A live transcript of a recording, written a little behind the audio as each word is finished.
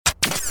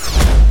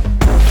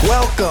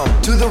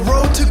Welcome to the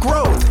road to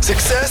growth,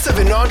 success of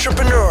an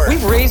entrepreneur.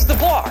 We've raised the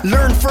bar.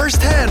 Learn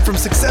firsthand from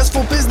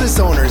successful business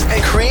owners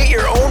and create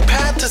your own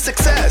path to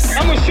success.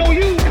 I'm going to show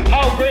you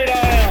how great I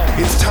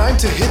am. It's time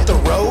to hit the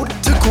road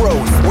to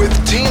growth with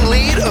team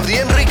lead of the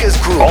Enriquez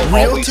Group,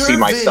 I'll always see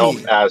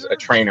myself as a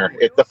trainer.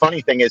 The funny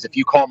thing is, if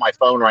you call my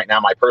phone right now,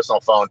 my personal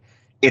phone,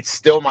 it's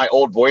still my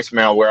old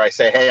voicemail where I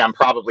say, hey, I'm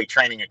probably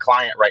training a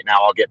client right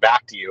now. I'll get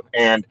back to you.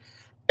 And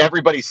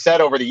everybody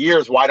said over the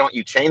years, why don't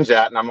you change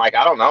that? And I'm like,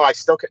 I don't know. I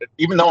still could,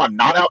 even though I'm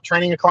not out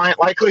training a client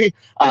likely,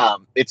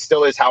 it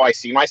still is how I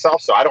see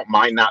myself. So I don't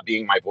mind that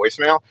being my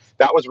voicemail.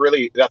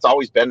 That's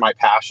always been my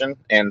passion.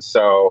 And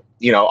so,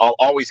 I'll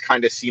always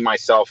kind of see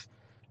myself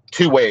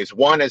two ways.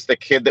 One is the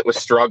kid that was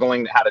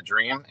struggling, that had a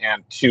dream,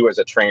 and two as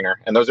a trainer.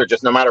 And those are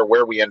just, no matter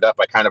where we end up,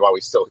 I kind of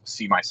always still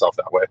see myself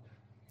that way.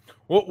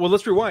 Well,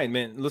 let's rewind,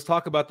 man. Let's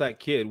talk about that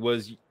kid.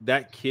 Was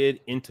that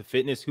kid into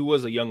fitness? Who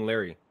was a young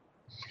Larry?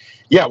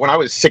 Yeah, when I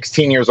was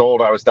 16 years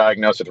old, I was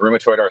diagnosed with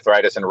rheumatoid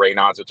arthritis and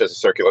Raynaud's, which is a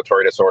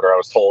circulatory disorder. I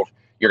was told,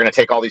 you're going to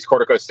take all these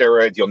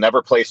corticosteroids. You'll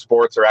never play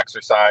sports or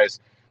exercise.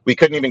 We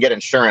couldn't even get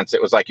insurance.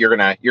 It was like, you're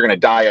going to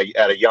die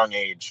at a young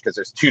age, because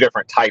there's two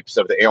different types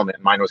of the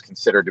ailment. Mine was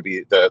considered to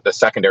be the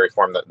secondary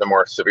form, the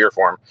more severe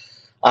form.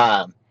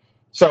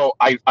 So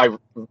I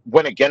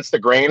went against the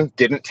grain,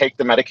 didn't take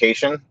the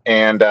medication,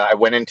 and I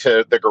went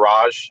into the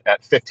garage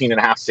at 15 and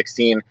a half,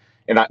 16,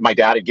 and my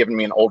dad had given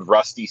me an old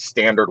rusty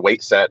standard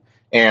weight set,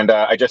 and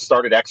I just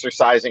started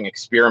exercising,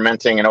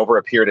 experimenting, and over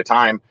a period of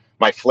time,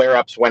 my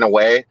flare-ups went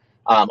away,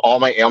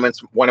 all my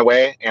ailments went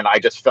away, and I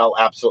just fell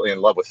absolutely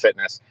in love with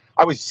fitness.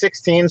 I was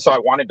 16, so I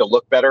wanted to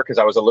look better because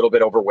I was a little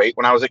bit overweight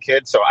when I was a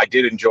kid, so I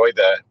did enjoy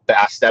the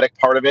aesthetic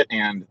part of it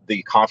and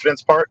the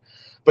confidence part.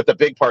 But the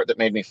big part that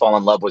made me fall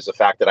in love was the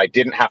fact that I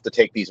didn't have to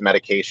take these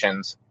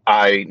medications.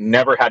 I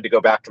never had to go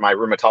back to my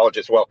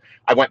rheumatologist. Well,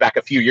 I went back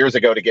a few years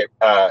ago to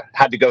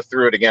had to go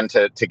through it again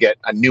to get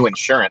a new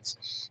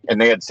insurance. And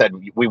they had said,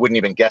 we wouldn't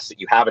even guess that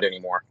you have it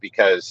anymore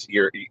because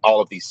all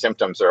of these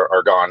symptoms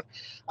are gone.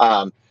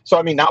 So,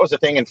 I mean, that was the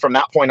thing. And from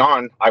that point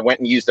on, I went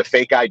and used a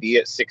fake ID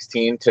at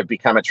 16 to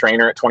become a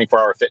trainer at 24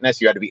 Hour Fitness.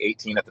 You had to be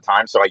 18 at the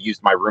time. So I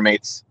used my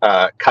roommate's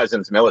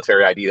cousin's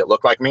military ID that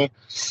looked like me.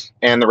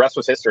 And the rest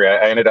was history.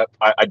 I ended up,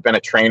 I'd been a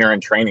trainer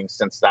in training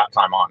since that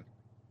time on.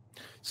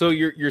 So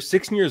you're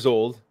 16 years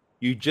old.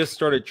 You just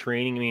started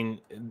training. I mean,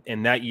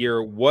 in that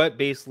year, what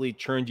basically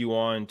turned you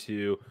on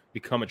to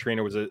become a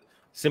trainer? Was it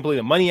simply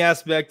the money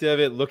aspect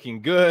of it,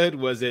 looking good?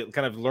 Was it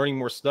kind of learning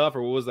more stuff,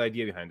 or what was the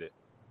idea behind it?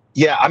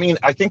 Yeah, I mean,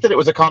 I think that it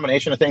was a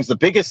combination of things. The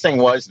biggest thing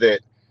was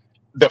that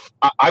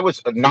I was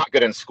not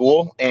good in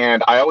school,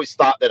 and I always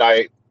thought that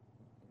I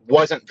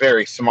wasn't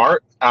very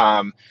smart.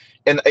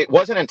 And it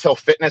wasn't until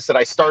fitness that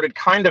I started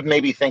kind of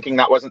maybe thinking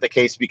that wasn't the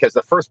case, because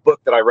the first book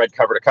that I read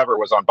cover to cover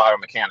was on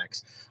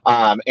biomechanics.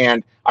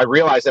 And I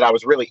realized that I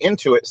was really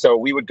into it. So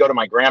we would go to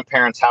my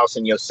grandparents' house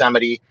in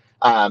Yosemite,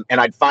 and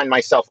I'd find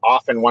myself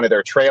off in one of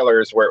their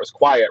trailers where it was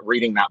quiet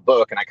reading that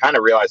book. And I kind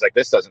of realized, like,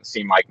 this doesn't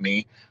seem like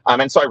me.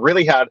 And so I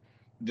really had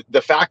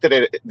the fact that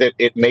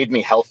it made me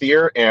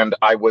healthier, and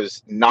I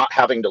was not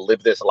having to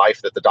live this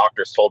life that the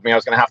doctors told me I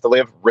was going to have to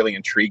live, really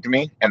intrigued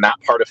me. And that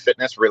part of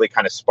fitness really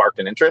kind of sparked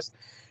an interest.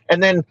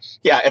 And then,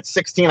 yeah, at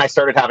 16, I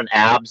started having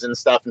abs and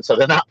stuff. And so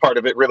then that part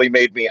of it really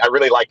I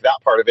really liked that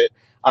part of it.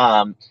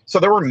 So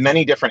there were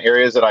many different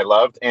areas that I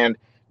loved. And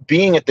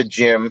being at the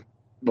gym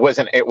was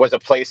a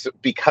place,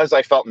 because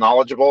I felt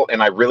knowledgeable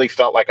and I really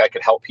felt like I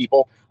could help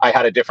people. I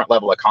had a different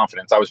level of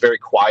confidence. I was very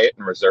quiet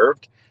and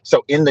reserved.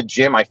 So in the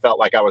gym, I felt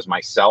like I was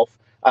myself.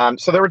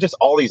 So there were just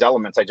all these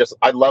elements.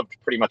 I loved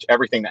pretty much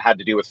everything that had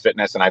to do with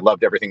fitness, and I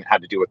loved everything that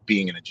had to do with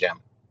being in a gym.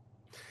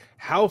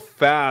 How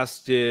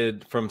fast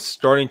from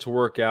starting to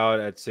work out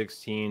at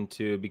 16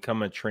 to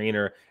become a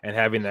trainer and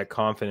having that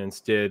confidence,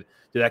 did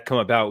that come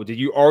about? Did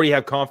you already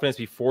have confidence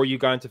before you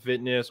got into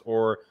fitness,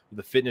 or did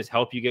the fitness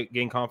help you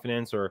gain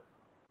confidence? Or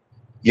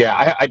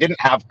yeah, I didn't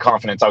have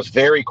confidence. I was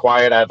very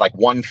quiet. I had like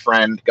one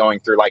friend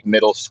going through like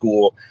middle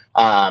school.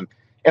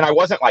 And I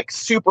wasn't like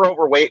super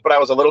overweight, but I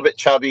was a little bit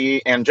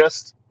chubby, and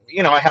just,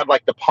 I had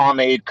like the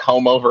pomade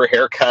comb over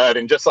haircut,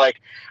 and just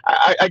like,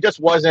 I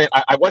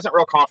wasn't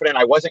real confident.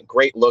 I wasn't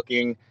great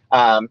looking.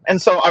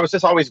 And so I was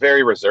just always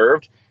very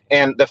reserved.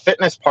 And the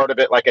fitness part of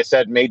it, like I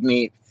said, made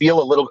me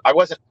feel I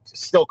wasn't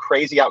still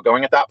crazy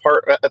outgoing at that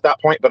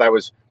point, but I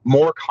was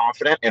more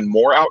confident and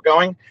more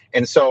outgoing.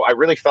 And so I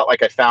really felt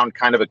like I found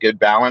kind of a good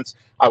balance.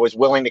 I was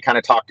willing to kind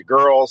of talk to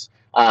girls.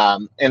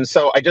 And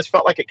so I just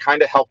felt like it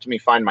kind of helped me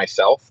find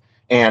myself.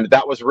 And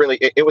that was really,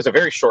 it was a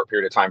very short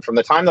period of time. From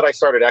the time that I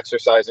started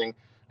exercising,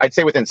 I'd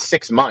say within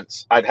 6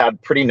 months, I'd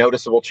had pretty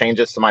noticeable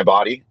changes to my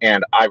body,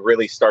 and I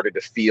really started to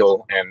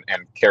feel and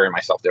carry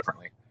myself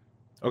differently.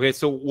 Okay,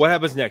 so what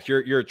happens next?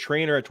 You're a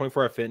trainer at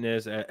 24 Hour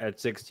Fitness at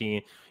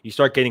 16. You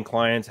start getting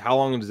clients. How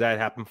long does that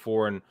happen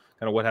for, and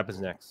kind of what happens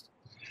next?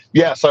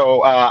 Yeah,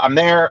 so I'm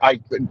there. I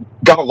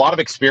got a lot of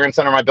experience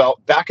under my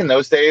belt. Back in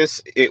those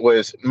days, it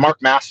was Mark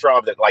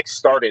Mastrov that like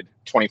started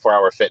 24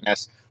 Hour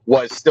Fitness,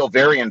 was still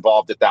very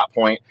involved at that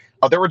point.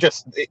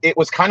 It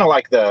was kind of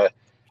like the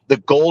the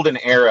golden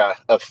era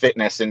of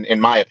fitness, in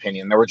my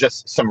opinion. There were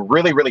just some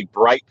really, really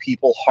bright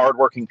people,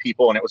 hardworking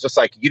people. And it was just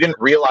like, you didn't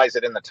realize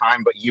it in the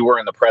time, but you were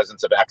in the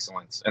presence of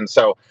excellence. And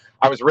so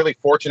I was really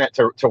fortunate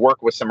to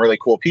work with some really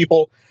cool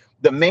people.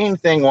 The main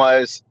thing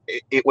was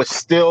it was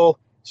still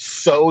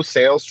so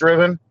sales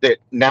driven that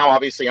now,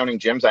 obviously owning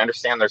gyms, I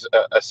understand there's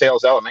a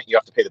sales element. You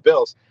have to pay the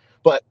bills,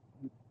 but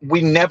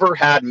we never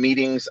had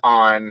meetings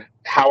on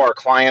how our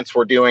clients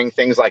were doing,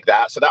 things like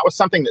that. So that was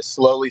something that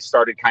slowly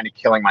started kind of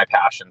killing my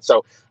passion.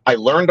 So I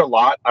learned a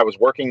lot. I was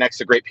working next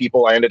to great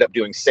people. I ended up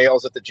doing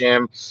sales at the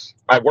gym.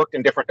 I worked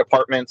in different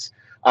departments.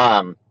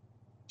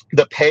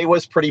 The pay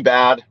was pretty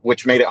bad,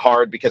 which made it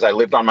hard because I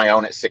lived on my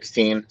own at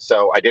 16.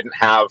 So I didn't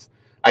have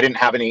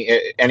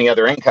any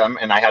other income,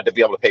 and I had to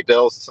be able to pay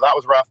bills. So that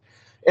was rough.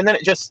 And then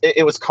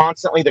it was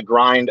constantly the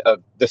grind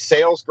of the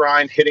sales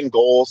grind, hitting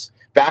goals.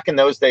 Back in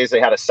those days, they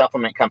had a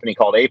supplement company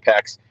called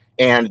Apex,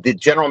 and the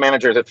general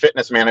managers and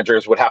fitness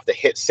managers would have to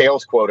hit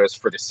sales quotas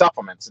for the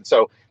supplements. And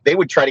so they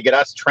would try to get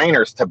us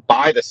trainers to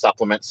buy the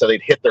supplements so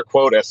they'd hit their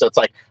quota. So it's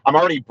like, I'm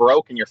already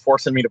broke and you're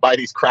forcing me to buy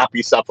these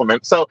crappy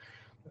supplements. So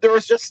there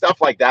was just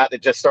stuff like that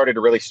just started to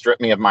really strip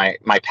me of my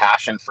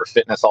passion for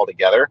fitness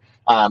altogether.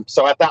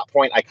 So at that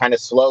point, I kind of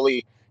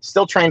slowly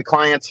still trained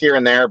clients here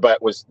and there,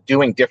 but was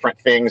doing different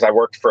things. I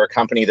worked for a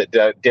company that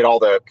did all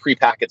the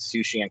prepackaged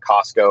sushi in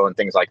Costco and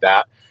things like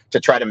that to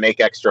try to make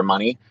extra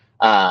money.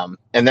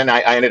 And then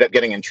I ended up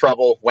getting in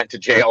trouble, went to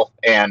jail.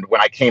 And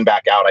when I came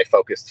back out, I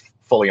focused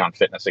fully on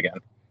fitness again.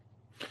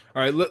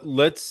 All right,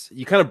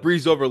 you kind of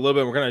breeze over a little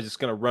bit. We're just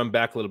going to run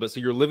back a little bit. So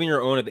you're living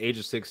your own at the age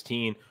of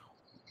 16.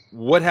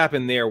 What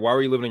happened there? Why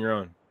were you living on your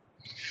own?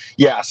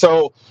 Yeah,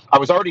 so I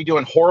was already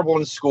doing horrible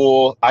in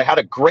school. I had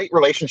a great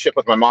relationship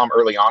with my mom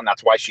early on.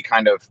 That's why she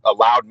kind of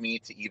allowed me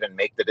to even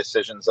make the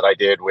decisions that I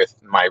did with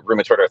my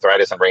rheumatoid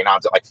arthritis and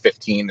Raynaud's at like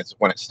 15 is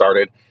when it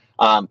started.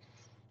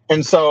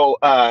 And so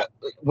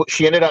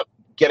she ended up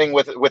getting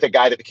with a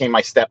guy that became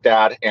my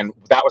stepdad, and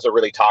that was a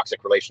really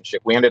toxic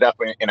relationship. We ended up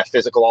in a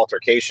physical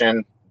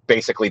altercation.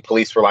 Basically,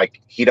 police were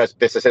like,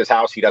 this is his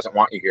house. He doesn't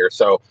want you here.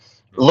 So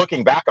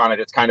looking back on it,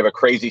 it's kind of a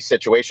crazy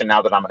situation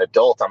now that I'm an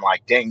adult. I'm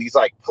like, dang, these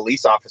like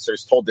police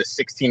officers told this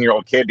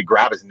 16-year-old kid to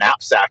grab his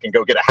knapsack and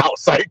go get a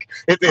house. Like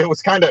it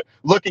was kind of,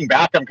 looking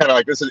back, I'm kind of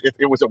like,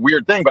 it was a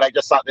weird thing, but I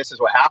just thought this is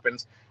what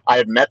happens. I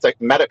had met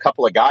a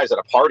couple of guys at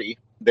a party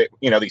that,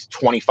 these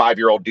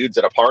 25-year-old dudes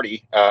at a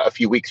party a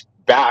few weeks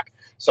back.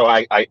 So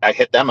I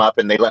hit them up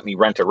and they let me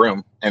rent a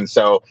room. And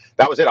so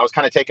that was it. I was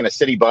kind of taking a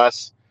city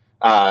bus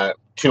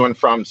to and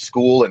from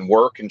school and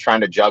work and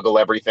trying to juggle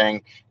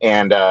everything.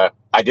 And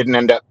I didn't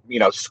end up,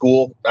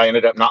 school. I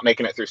ended up not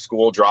making it through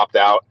school, dropped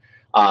out,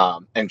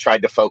 and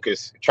tried to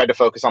focus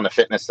on the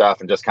fitness stuff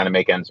and just kind of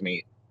make ends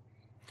meet.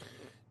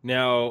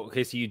 Now,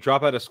 okay, so you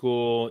drop out of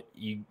school,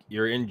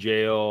 you're in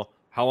jail.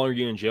 How long are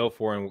you in jail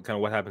for, and kind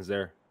of what happens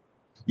there?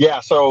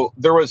 Yeah, so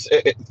there was,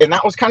 and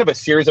that was kind of a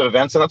series of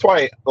events. And that's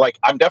why, like,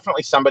 I'm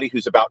definitely somebody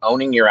who's about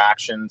owning your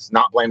actions,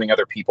 not blaming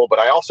other people, but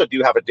I also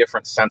do have a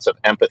different sense of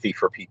empathy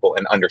for people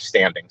and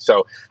understanding.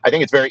 So I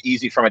think it's very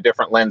easy from a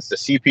different lens to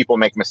see people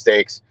make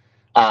mistakes.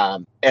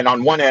 And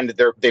on one end,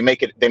 they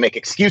make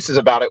excuses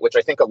about it, which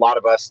I think a lot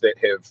of us that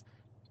have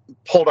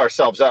pulled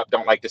ourselves up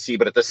don't like to see.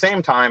 But at the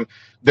same time,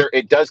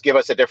 it does give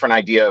us a different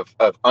idea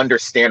of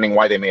understanding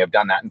why they may have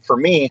done that. And for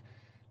me,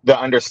 the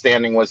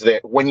understanding was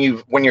that when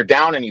you're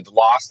down and you've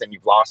lost,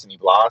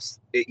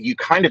 you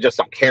kind of just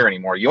don't care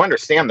anymore. You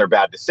understand they're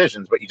bad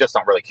decisions, but you just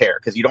don't really care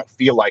because you don't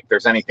feel like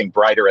there's anything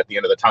brighter at the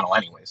end of the tunnel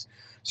anyways.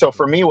 So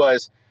for me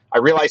I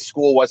realized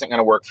school wasn't going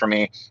to work for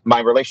me.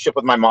 My relationship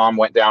with my mom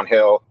went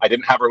downhill. I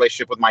didn't have a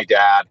relationship with my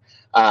dad.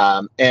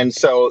 And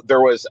so there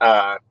was,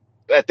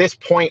 at this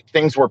point,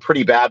 things were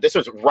pretty bad. This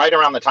was right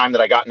around the time that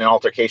I got in an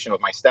altercation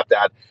with my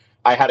stepdad.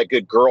 I had a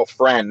good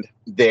girlfriend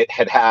that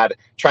had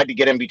tried to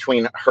get in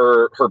between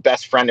her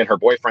best friend and her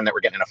boyfriend that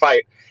were getting in a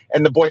fight.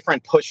 And the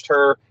boyfriend pushed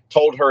her,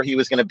 told her he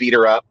was going to beat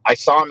her up. I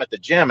saw him at the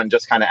gym and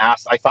just kind of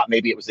asked, I thought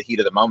maybe it was the heat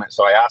of the moment.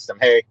 So I asked him,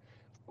 hey,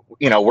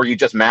 were you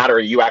just mad, or are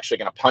you actually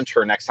going to punch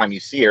her next time you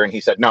see her? And he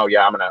said, no,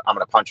 yeah, I'm going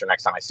to punch her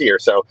next time I see her.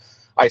 So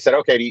I said,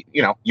 okay,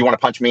 you want to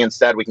punch me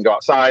instead? We can go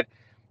outside.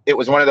 It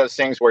was one of those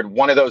things where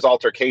one of those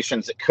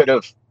altercations, it could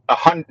have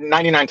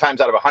 99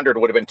 times out of 100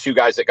 would have been two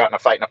guys that got in a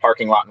fight in a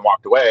parking lot and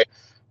walked away,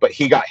 but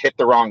he got hit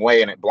the wrong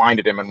way and it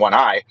blinded him in one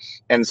eye.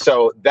 And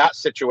so that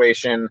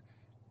situation,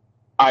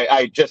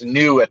 I just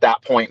knew at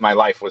that point my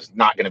life was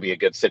not going to be a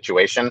good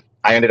situation.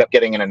 I ended up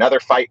getting in another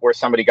fight where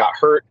somebody got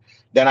hurt.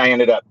 Then I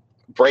ended up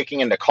breaking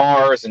into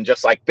cars and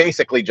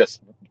basically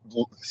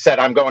said,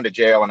 I'm going to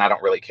jail and I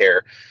don't really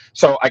care.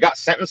 So I got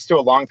sentenced to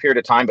a long period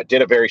of time, but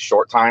did a very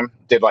short time,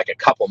 did like a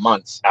couple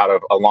months out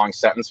of a long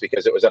sentence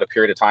because it was at a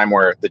period of time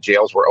where the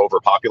jails were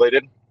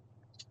overpopulated.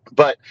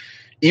 But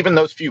even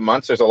those few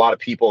months, there's a lot of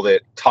people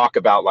that talk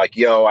about like,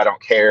 yo, I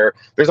don't care.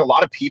 There's a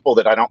lot of people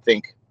that I don't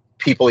think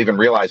people even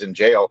realize in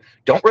jail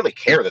don't really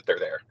care that they're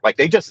there. Like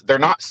they're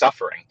not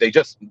suffering.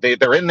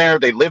 They're in there.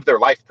 They live their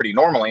life pretty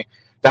normally.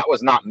 That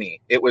was not me.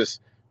 It was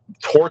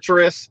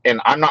torturous,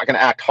 and I'm not going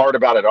to act hard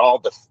about it at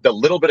all. The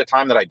little bit of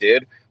time that I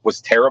did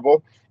was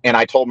terrible. And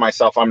I told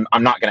myself, I'm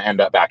not going to end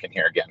up back in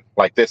here again.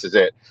 Like, this is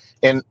it.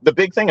 And the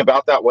big thing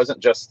about that wasn't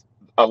just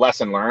a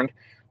lesson learned,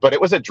 but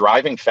it was a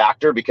driving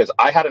factor, because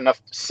I had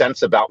enough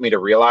sense about me to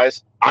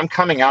realize I'm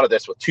coming out of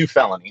this with 2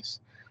 felonies,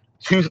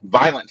 2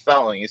 violent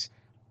felonies.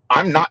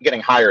 I'm not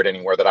getting hired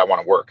anywhere that I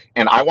want to work.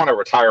 And I want to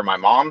retire my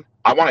mom.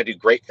 I want to do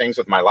great things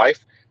with my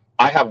life.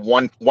 I have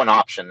one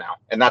option now,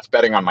 and that's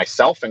betting on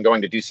myself and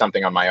going to do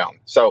something on my own.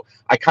 So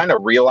I kind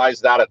of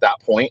realized that at that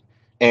point.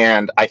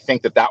 And I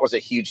think that that was a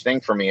huge thing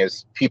for me,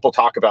 is people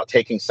talk about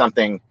taking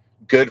something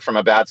good from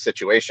a bad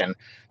situation.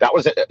 That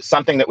was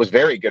something that was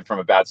very good from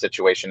a bad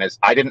situation, is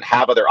I didn't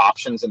have other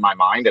options in my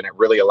mind, and it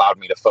really allowed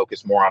me to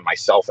focus more on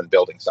myself and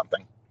building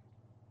something.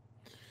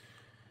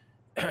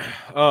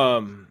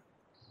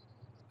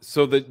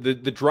 So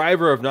the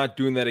driver of not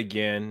doing that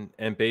again,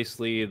 and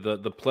basically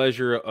the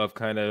pleasure of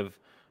kind of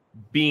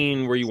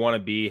being where you want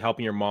to be,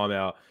 helping your mom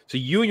out. So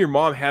you and your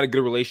mom had a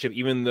good relationship,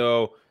 even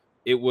though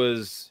it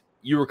was,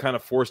 you were kind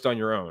of forced on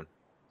your own.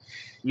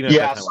 You know,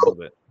 yeah.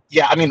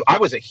 Yeah, I mean, I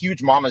was a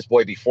huge mama's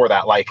boy before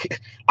that. Like,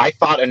 I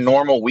thought a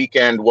normal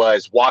weekend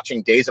was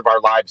watching Days of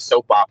Our Lives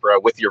soap opera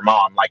with your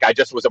mom. Like, I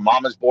just was a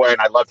mama's boy, and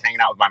I loved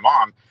hanging out with my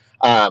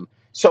mom.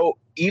 So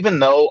even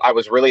though I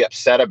was really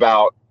upset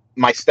about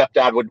my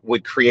stepdad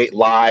would create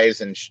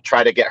lies and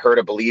try to get her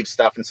to believe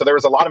stuff, and so there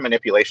was a lot of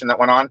manipulation that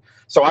went on.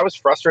 So I was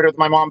frustrated with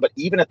my mom, but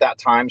even at that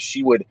time,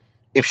 she would,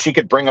 if she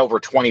could bring over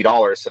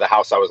 $20 to the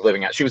house I was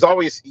living at, she was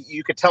always,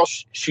 you could tell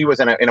she was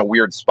in a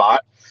weird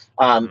spot.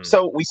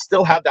 So we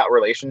still had that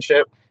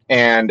relationship,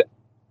 and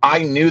I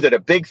knew that a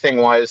big thing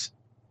was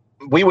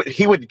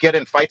he would get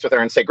in fights with her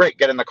and say, great,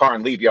 get in the car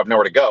and leave. You have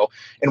nowhere to go.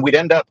 And we'd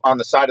end up on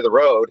the side of the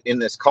road in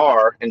this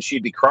car, and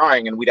she'd be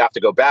crying, and we'd have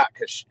to go back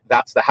because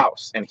that's the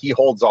house and he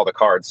holds all the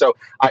cards. So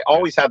I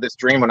always had this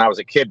dream when I was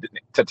a kid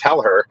to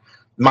tell her.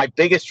 My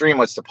biggest dream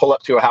was to pull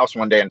up to a house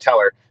one day and tell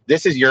her,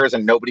 this is yours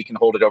and nobody can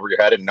hold it over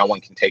your head and no one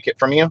can take it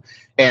from you.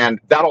 And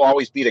that'll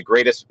always be the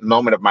greatest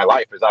moment of my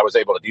life, is I was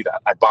able to do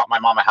that. I bought my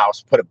mom a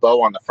house, put a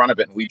bow on the front of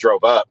it, and we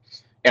drove up,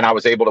 and I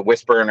was able to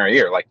whisper in her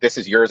ear, like, this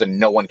is yours and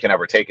no one can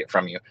ever take it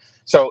from you.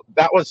 So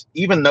that was,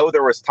 even though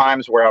there was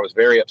times where I was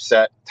very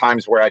upset,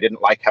 times where I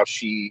didn't like how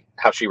she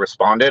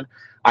responded,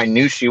 I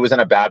knew she was in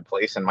a bad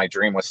place. And my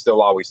dream was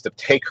still always to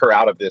take her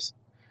out of this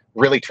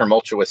really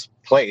tumultuous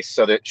place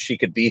so that she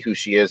could be who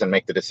she is and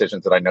make the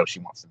decisions that I know she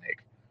wants to make.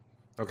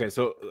 Okay,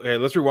 so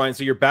let's rewind.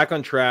 So you're back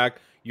on track.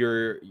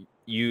 You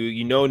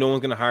know no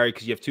one's going to hire you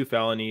because you have 2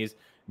 felonies.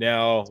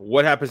 Now,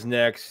 what happens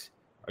next?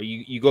 Are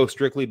you go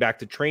strictly back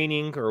to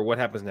training, or what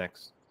happens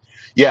next?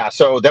 Yeah,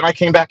 so then I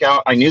came back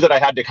out. I knew that I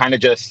had to kind of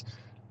just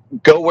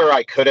go where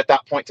I could at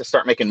that point to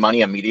start making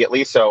money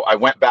immediately. So I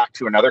went back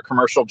to another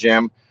commercial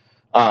gym,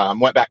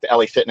 went back to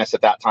LA Fitness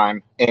at that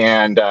time,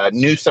 and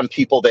knew some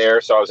people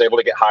there. So I was able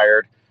to get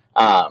hired.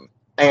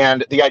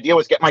 And the idea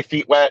was get my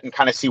feet wet and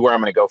kind of see where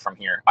I'm going to go from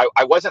here.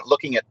 I wasn't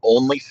looking at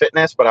only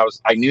fitness, but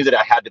I knew that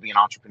I had to be an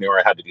entrepreneur.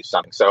 I had to do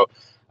something. So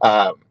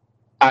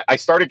I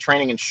started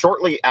training, and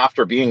shortly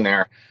after being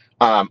there,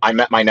 I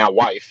met my now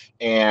wife,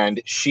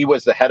 and she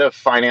was the head of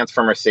finance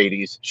for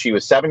Mercedes. She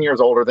was 7 years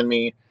older than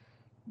me,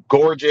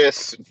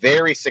 gorgeous,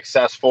 very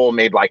successful,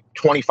 made like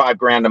 25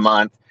 grand a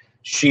month.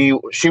 She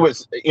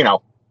was,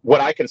 what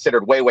I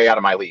considered way out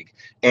of my league.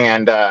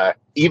 And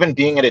even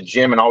being at a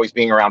gym and always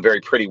being around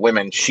very pretty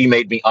women, she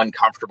made me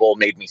uncomfortable,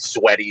 made me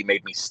sweaty,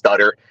 made me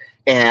stutter.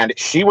 And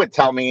she would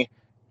tell me,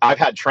 I've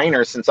had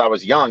trainers since I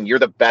was young. You're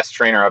the best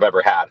trainer I've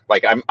ever had.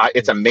 Like,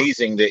 it's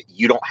amazing that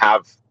you don't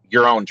have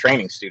your own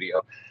training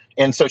studio.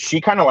 And so she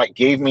kind of like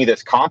gave me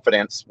this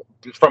confidence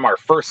from our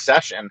first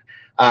session.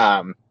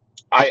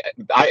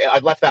 I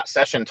left that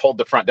session, told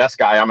the front desk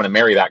guy, I'm going to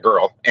marry that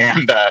girl.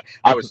 And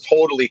I was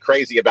totally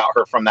crazy about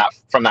her from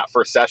that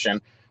first session.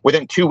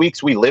 Within 2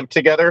 weeks, we lived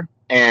together,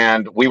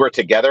 and we were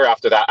together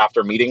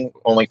after meeting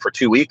only for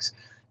 2 weeks.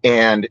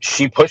 And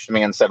she pushed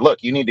me and said,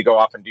 look, you need to go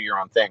off and do your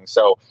own thing.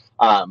 So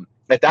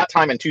at that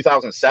time in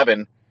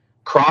 2007,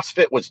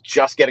 CrossFit was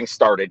just getting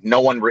started. No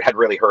one had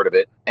really heard of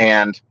it.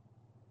 And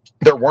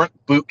there weren't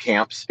boot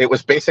camps. It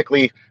was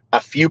basically a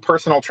few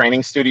personal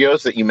training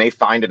studios that you may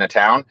find in a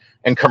town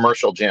and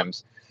commercial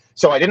gyms.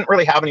 So I didn't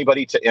really have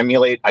anybody to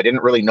emulate. I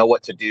didn't really know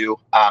what to do.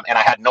 And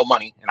I had no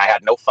money, and I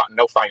had no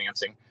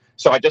financing.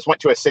 So I just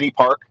went to a city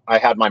park. I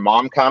had my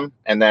mom come,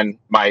 and then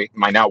my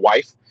now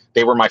wife.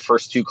 They were my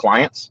first 2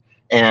 clients.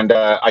 And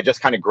I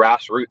just kind of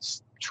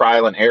grassroots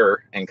trial and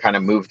error and kind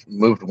of moved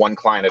one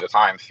client at a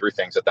time through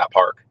things at that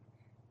park.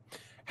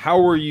 How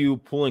were you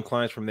pulling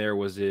clients from there?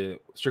 Was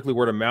it strictly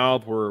word of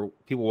mouth? Were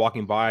people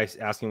walking by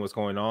asking what's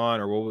going on,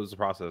 or what was the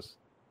process?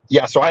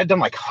 Yeah, so I had done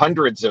like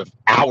hundreds of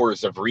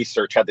hours of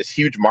research, had this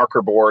huge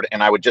marker board,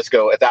 and I would just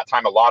go, at that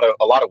time, a lot of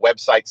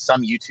websites,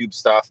 some YouTube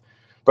stuff,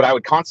 but I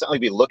would constantly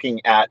be looking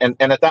at, and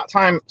at that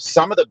time,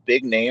 some of the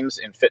big names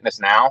in fitness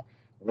now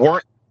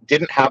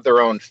didn't have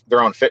their own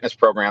fitness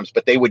programs,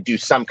 but they would do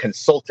some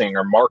consulting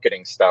or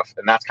marketing stuff,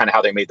 and that's kind of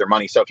how they made their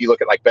money. So if you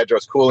look at like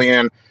Bedros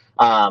Keuilian,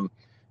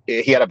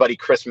 he had a buddy,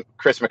 Chris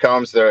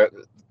McCombs,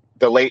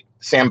 the late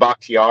Sam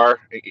Bakhtiar.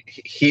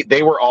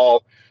 They were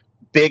all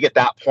big at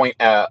that point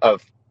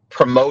of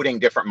promoting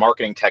different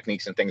marketing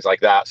techniques and things like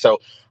that. So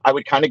I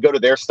would kind of go to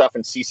their stuff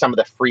and see some of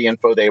the free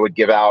info they would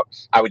give out.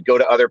 I would go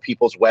to other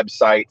people's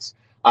websites.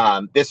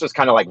 This was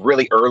kind of like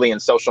really early in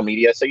social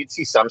media. So you'd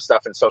see some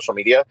stuff in social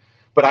media,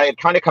 but I had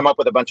kind of come up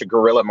with a bunch of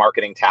guerrilla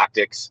marketing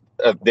tactics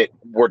that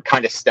would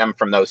kind of stem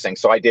from those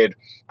things. So I did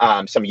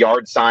some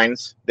yard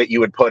signs that you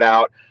would put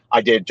out.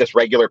 I did just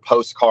regular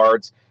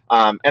postcards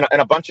and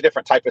a bunch of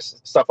different type of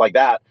stuff like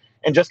that.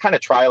 And just kind of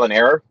trial and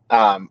error.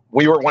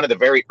 We were one of the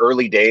very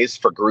early days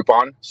for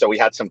Groupon. So we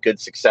had some good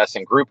success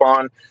in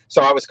Groupon.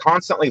 So I was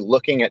constantly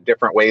looking at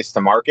different ways to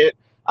market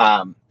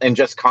and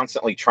just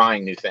constantly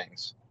trying new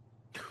things.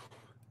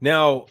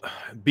 Now,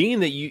 being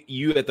that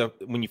you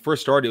when you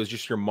first started, it was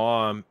just your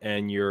mom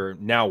and your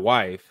now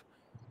wife,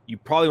 you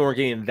probably weren't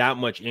getting that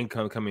much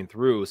income coming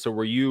through. So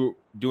were you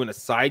doing a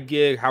side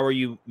gig? How are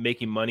you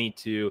making money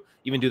to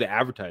even do the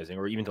advertising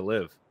or even to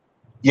live?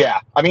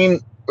 Yeah, I mean,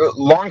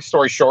 long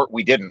story short,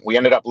 we didn't. We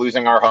ended up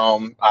losing our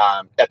home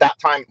at that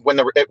time when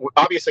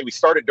obviously we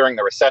started during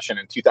the recession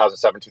in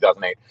 2007,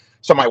 2008.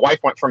 So my wife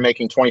went from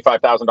making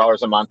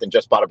 $25,000 a month and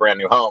just bought a brand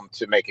new home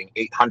to making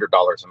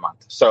 $800 a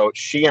month. So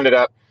she ended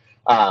up,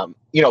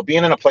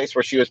 being in a place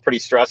where she was pretty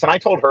stressed. And I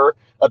told her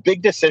a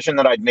big decision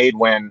that I'd made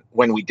when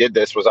we did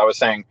this was I was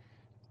saying,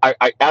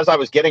 as I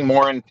was getting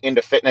more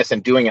into fitness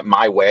and doing it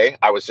my way,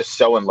 I was just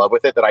so in love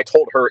with it that I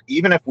told her,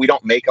 even if we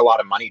don't make a lot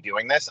of money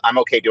doing this, I'm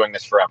okay doing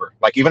this forever.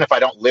 Like, even if I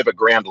don't live a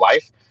grand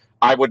life,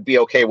 I would be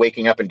okay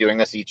waking up and doing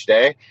this each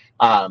day.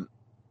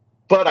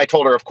 But I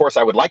told her, of course,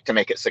 I would like to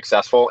make it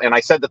successful. And I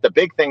said that the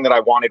big thing that I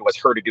wanted was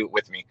her to do it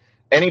with me.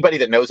 Anybody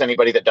that knows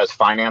anybody that does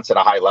finance at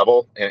a high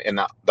level in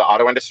the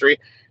auto industry,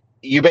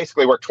 you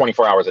basically work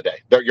 24 hours a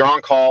day. You're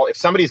on call. If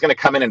somebody's going to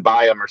come in and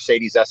buy a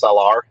Mercedes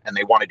SLR and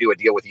they want to do a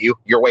deal with you,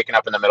 you're waking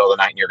up in the middle of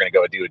the night and you're going to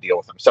go do a deal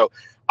with them. So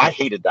I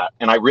hated that.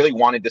 And I really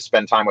wanted to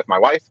spend time with my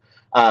wife.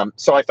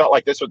 So I felt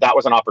like that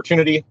was an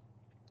opportunity.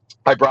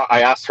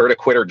 I asked her to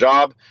quit her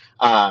job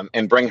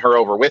and bring her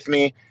over with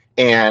me.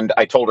 And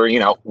I told her,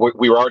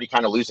 we were already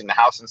kind of losing the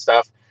house and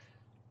stuff.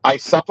 I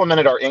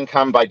supplemented our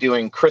income by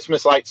doing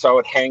Christmas lights. So I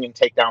would hang and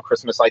take down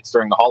Christmas lights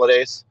during the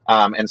holidays.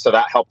 And so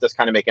that helped us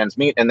kind of make ends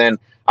meet. And then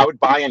I would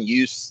buy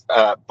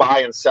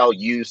and sell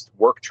used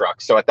work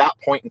trucks. So at that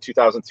point in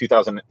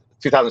 2007,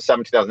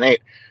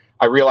 2008,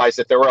 I realized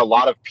that there were a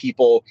lot of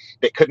people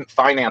that couldn't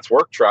finance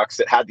work trucks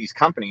that had these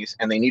companies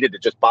and they needed to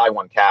just buy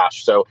one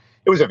cash. So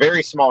it was a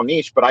very small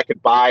niche, but I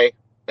could buy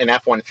an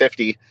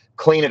F-150,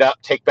 clean it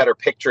up, take better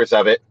pictures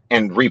of it,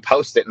 and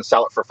repost it and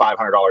sell it for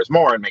 $500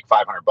 more and make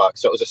 $500.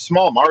 So it was a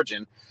small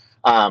margin,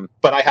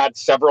 but I had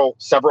several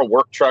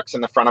work trucks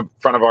in the front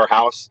of our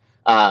house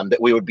that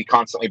we would be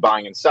constantly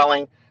buying and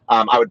selling.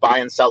 I would buy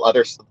and sell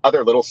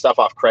other little stuff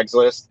off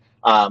Craigslist,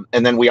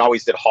 and then we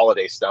always did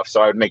holiday stuff.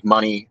 So I would make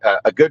money,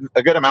 a good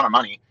amount of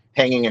money,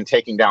 hanging and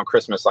taking down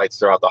Christmas lights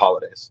throughout the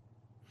holidays.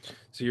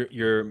 So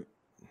you're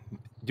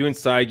doing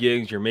side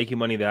gigs, you're making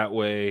money that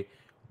way.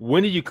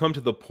 When did you come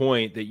to the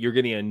point that you're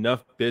getting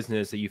enough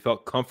business that you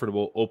felt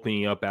comfortable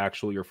opening up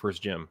actually your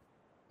first gym?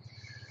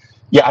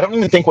 Yeah, I don't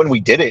even think when we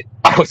did it,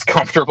 I was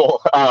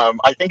comfortable.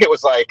 I think it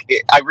was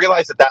I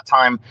realized at that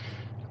time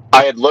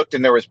I had looked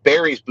and there was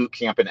Barry's boot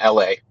camp in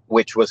LA,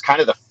 which was kind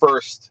of the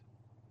first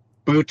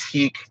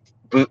boutique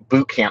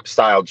boot camp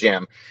style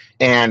gym.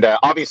 And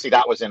obviously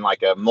that was in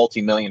like a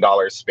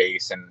multi-million-dollar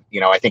space. And,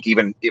 I think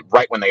even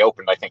right when they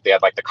opened, I think they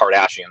had like the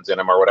Kardashians in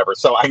them or whatever.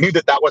 So I knew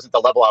that wasn't the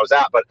level I was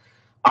at, but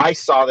I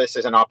saw this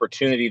as an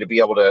opportunity to be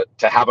able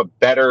to have a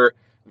better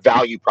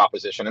value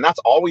proposition. And that's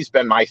always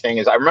been my thing.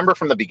 Is I remember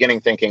from the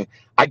beginning thinking,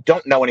 I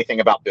don't know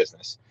anything about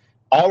business.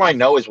 All I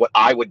know is what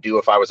I would do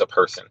if I was a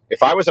person.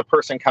 If I was a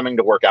person coming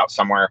to work out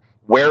somewhere,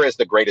 where is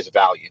the greatest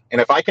value? And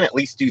if I can at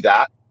least do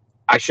that,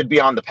 I should be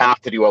on the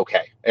path to do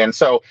okay. And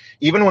so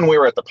even when we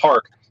were at the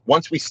park,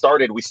 once we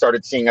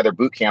started seeing other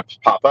boot camps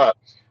pop up.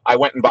 I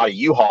went and bought a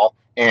U-Haul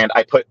and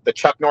I put the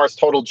Chuck Norris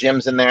Total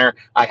gyms in there.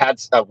 I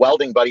had a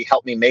welding buddy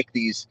help me make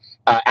these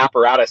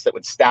apparatus that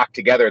would stack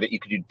together that you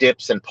could do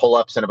dips and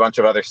pull-ups and a bunch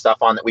of other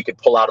stuff on that we could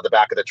pull out of the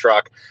back of the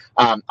truck.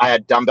 I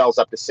had dumbbells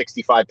up to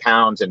 65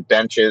 pounds and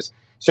benches.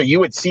 So you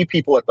would see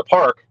people at the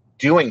park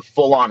doing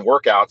full-on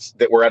workouts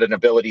that were at an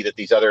ability that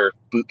these other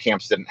boot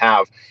camps didn't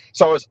have.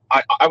 So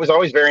I was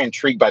always very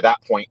intrigued by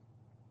that point.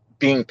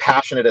 Being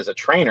passionate as a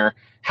trainer,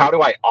 how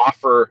do I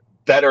offer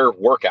better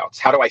workouts?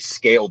 How do I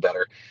scale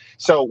better?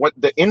 So what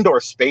the indoor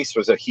space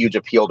was a huge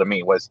appeal to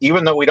me was,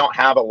 even though we don't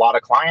have a lot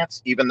of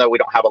clients, even though we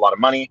don't have a lot of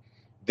money,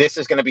 this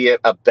is going to be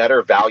a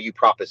better value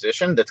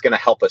proposition that's going to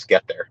help us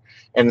get there.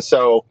 And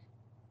so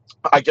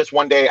I just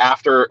one day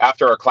after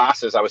our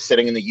classes, I was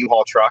sitting in the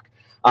U-Haul truck.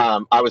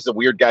 I was the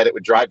weird guy that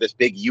would drive this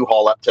big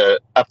U-Haul up to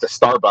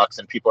Starbucks,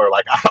 and people are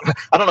like,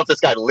 I don't know if this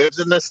guy lives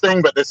in this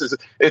thing, but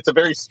it's a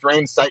very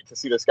strange sight to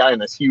see this guy in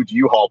this huge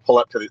U-Haul pull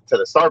up to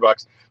the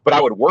Starbucks. But I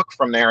would work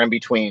from there in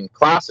between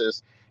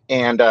classes,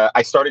 and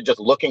I started just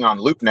looking on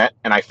LoopNet,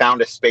 and I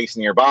found a space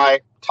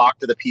nearby,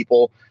 talked to the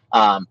people,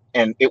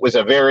 and it was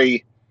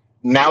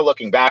now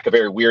looking back, a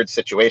very weird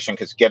situation,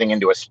 because getting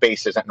into a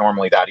space isn't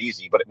normally that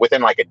easy. But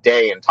within like a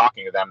day and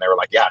talking to them, they were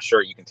like, yeah,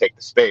 sure, you can take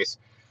the space.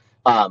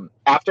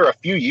 After a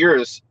few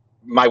years,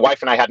 my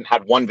wife and I hadn't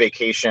had one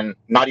vacation,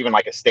 not even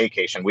like a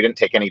staycation. We didn't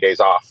take any days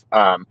off.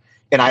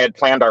 And I had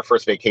planned our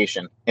first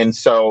vacation. And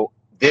so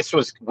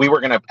we were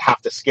going to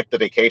have to skip the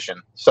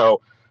vacation.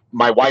 So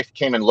my wife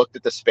came and looked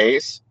at the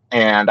space,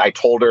 and I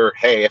told her,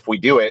 hey, if we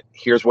do it,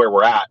 here's where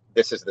we're at.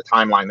 This is the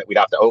timeline that we'd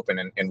have to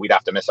open, and we'd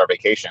have to miss our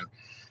vacation.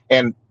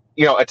 And,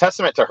 a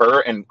testament to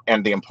her and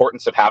the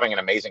importance of having an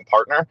amazing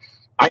partner.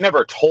 I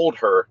never told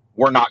her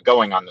we're not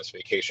going on this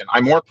vacation.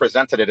 I more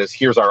presented it as,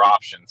 here's our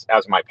options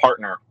as my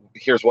partner.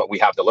 Here's what we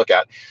have to look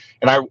at.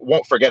 And I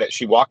won't forget it.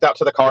 She walked out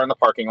to the car in the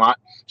parking lot.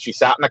 She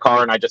sat in the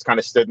car, and I just kind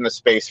of stood in the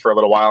space for a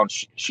little while. And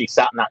she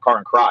sat in that car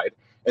and cried.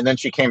 And then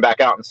she came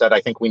back out and said,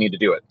 I think we need to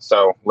do it.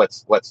 So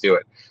let's do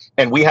it.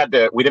 And we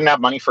didn't have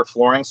money for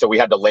flooring. So we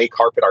had to lay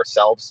carpet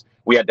ourselves.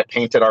 We had to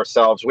paint it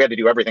ourselves. We had to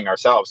do everything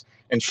ourselves.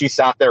 And she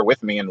sat there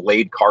with me and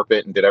laid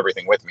carpet and did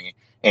everything with me.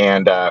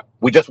 And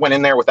we just went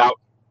in there without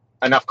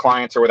enough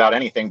clients or without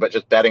anything, but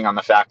just betting on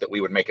the fact that we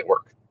would make it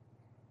work.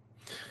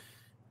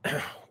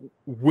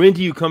 When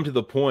do you come to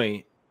the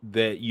point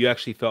that you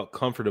actually felt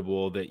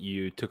comfortable that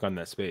you took on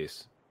that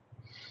space?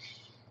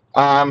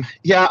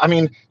 Yeah, I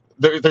mean,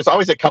 there's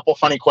always a couple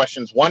funny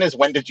questions. One is,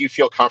 when did you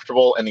feel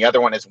comfortable? And the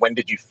other one is, when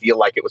did you feel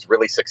like it was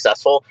really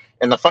successful?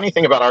 And the funny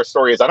thing about our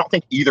story is I don't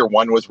think either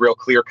one was real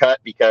clear cut,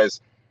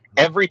 because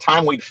every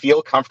time we'd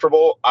feel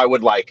comfortable, I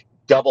would like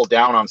double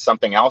down on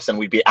something else and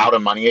we'd be out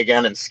of money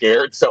again and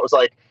scared. So it was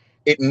like,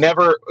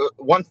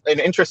 an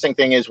interesting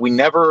thing is we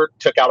never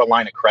took out a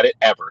line of credit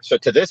ever. So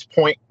to this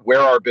point where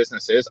our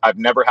business is, I've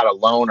never had a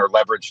loan or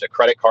leveraged a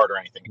credit card or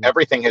anything.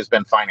 Everything has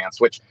been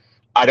financed, which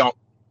I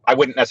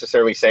wouldn't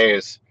necessarily say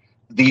is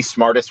the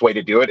smartest way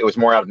to do it. It was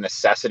more out of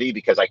necessity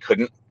because I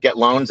couldn't get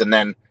loans. And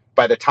then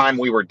by the time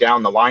we were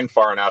down the line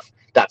far enough,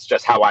 that's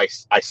just how I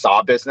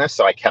saw business.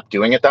 So I kept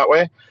doing it that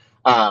way.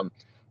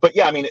 But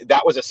yeah, I mean,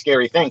 that was a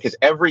scary thing, because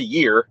every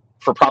year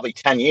for probably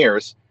 10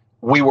 years,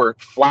 we were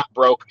flat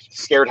broke,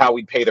 scared how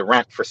we'd pay the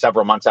rent for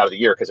several months out of the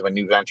year because of a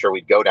new venture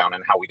we'd go down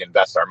and how we'd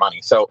invest our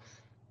money. So,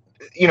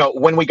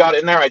 when we got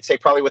in there, I'd say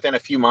probably within a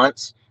few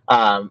months,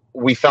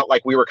 we felt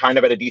like we were kind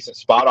of at a decent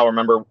spot. I'll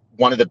remember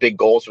one of the big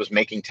goals was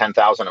making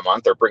 $10,000 a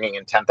month, or bringing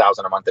in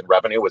 $10,000 a month in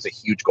revenue was a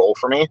huge goal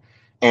for me.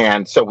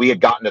 And so we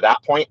had gotten to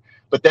that point,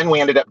 but then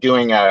we ended up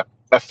doing a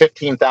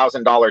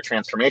 $15,000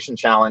 transformation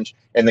challenge.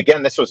 And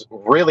again, this was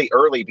really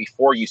early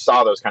before you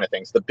saw those kind of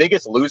things. The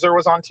Biggest Loser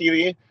was on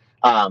TV,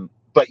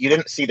 but you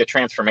didn't see the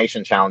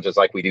transformation challenges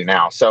like we do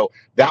now. So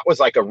that was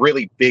like a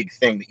really big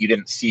thing that you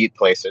didn't see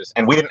places.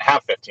 And we didn't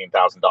have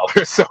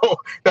 $15,000. So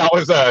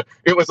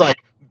it was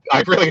like,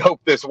 I really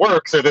hope this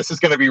works, or this is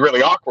going to be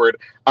really awkward.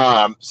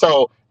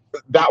 So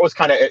that was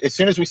kind of, as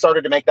soon as we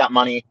started to make that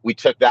money, we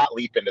took that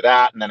leap into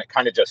that. And then it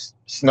kind of just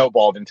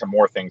snowballed into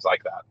more things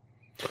like that.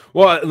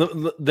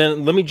 Well,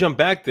 then let me jump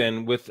back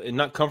then, with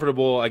not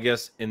comfortable, I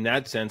guess, in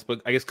that sense,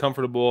 but I guess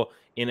comfortable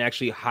in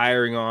actually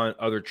hiring on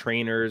other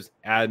trainers,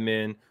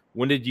 admin.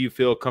 When did you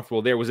feel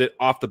comfortable there? Was it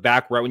off the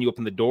back right when you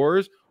opened the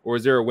doors, or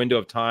is there a window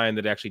of time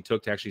that it actually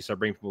took to actually start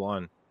bringing people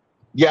on?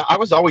 Yeah, I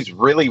was always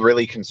really,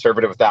 really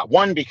conservative with that.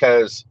 One,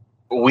 because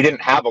we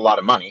didn't have a lot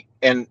of money.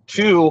 And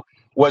two,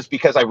 was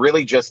because I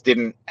really just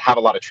didn't have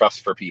a lot of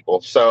trust for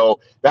people. So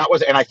that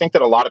was, and I think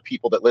that a lot of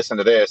people that listen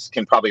to this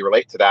can probably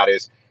relate to that,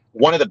 is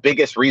one of the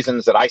biggest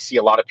reasons that I see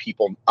a lot of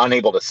people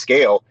unable to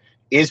scale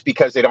is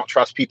because they don't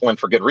trust people, and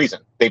for good reason.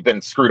 They've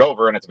been screwed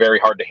over, and it's very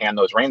hard to hand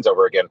those reins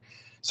over again.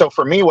 So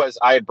for me,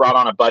 I had brought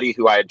on a buddy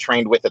who I had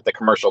trained with at the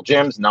commercial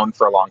gyms, known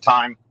for a long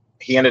time.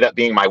 He ended up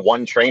being my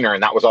one trainer,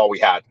 and that was all we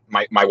had.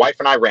 My wife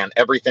and I ran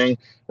everything,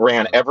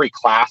 ran every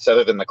class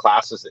other than the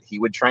classes that he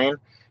would train.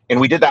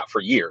 And we did that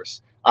for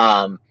years.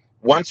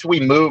 Once we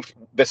moved,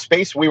 the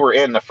space we were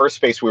in, the first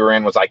space we were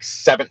in was like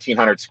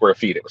 1,700 square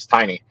feet. It was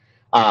tiny.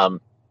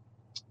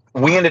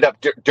 We ended up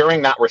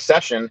during that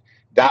recession,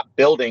 that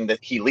building that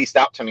he leased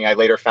out to me, I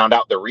later found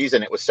out the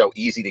reason it was so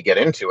easy to get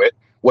into it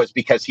was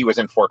because he was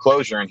in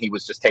foreclosure and he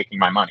was just taking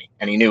my money,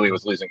 and he knew he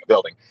was losing the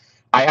building.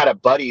 I had a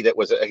buddy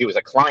he was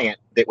a client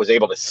that was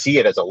able to see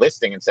it as a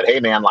listing and said,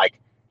 hey man, like,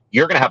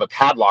 you're going to have a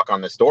padlock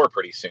on this door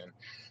pretty soon.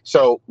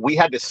 So we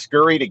had to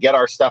scurry to get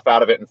our stuff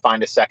out of it and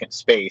find a second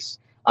space.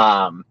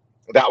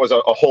 That was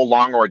a whole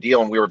long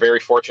ordeal, and we were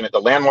very fortunate.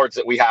 The landlords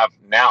that we have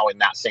now in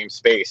that same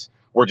space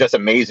were just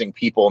amazing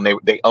people, and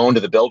they owned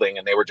the building,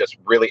 and they were just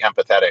really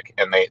empathetic,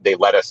 and they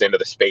let us into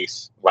the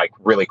space like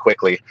really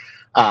quickly.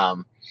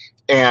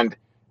 And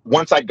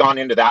once I'd gone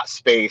into that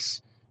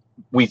space,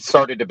 we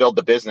started to build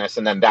the business,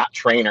 and then that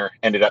trainer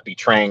ended up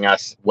betraying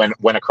us,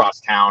 went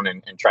across town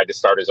and tried to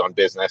start his own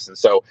business. And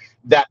so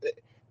that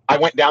I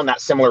went down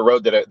that similar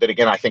road that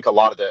again, I think a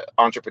lot of the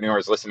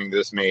entrepreneurs listening to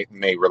this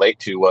may relate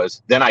to.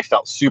 Was then I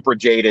felt super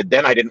jaded.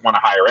 Then I didn't want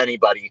to hire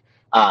anybody.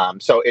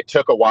 So it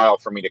took a while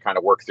for me to kind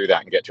of work through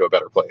that and get to a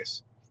better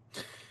place.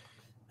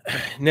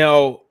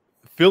 Now,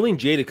 feeling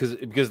jaded,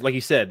 because like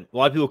you said, a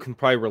lot of people can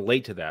probably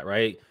relate to that,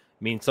 right?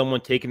 I mean, someone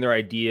taking their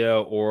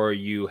idea, or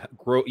you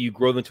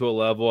grow them to a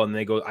level and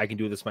they go, I can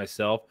do this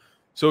myself.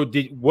 So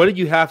what did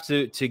you have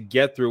to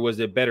get through? Was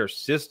it better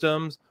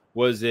systems?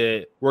 Was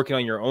it working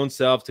on your own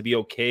self to be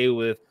okay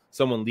with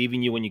someone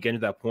leaving you when you get to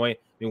that point?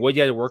 I mean, what did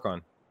you have to work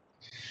on?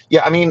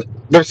 Yeah, I mean,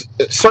 there's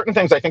certain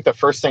things. I think the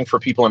first thing for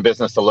people in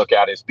business to look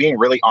at is being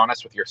really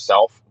honest with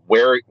yourself,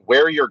 where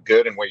you're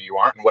good and where you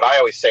aren't. And what I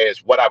always say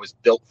is what I was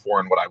built for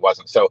and what I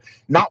wasn't. So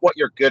not what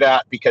you're good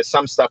at, because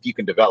some stuff you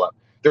can develop.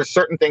 There's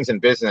certain things in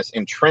business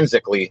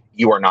intrinsically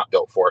you are not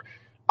built for.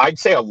 I'd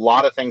say a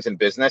lot of things in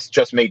business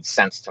just made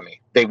sense to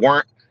me. They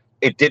weren't,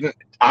 it didn't,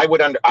 I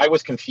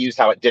was confused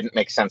how it didn't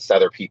make sense to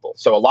other people.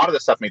 So a lot of the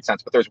stuff made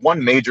sense, but there's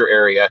one major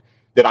area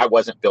that I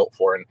wasn't built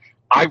for. And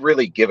I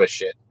really give a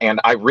shit, and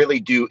I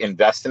really do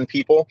invest in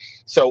people.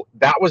 So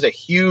that was a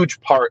huge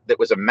part that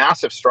was a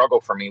massive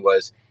struggle for me,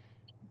 was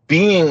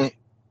being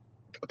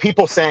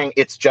people saying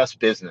it's just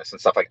business and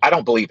stuff. Like, I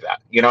don't believe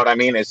that. You know what I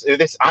mean? Is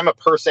this, I'm a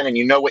person and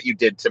you know what you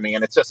did to me,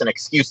 and it's just an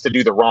excuse to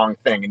do the wrong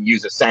thing and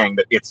use a saying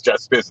that it's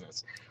just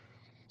business.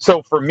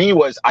 So for me,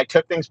 was I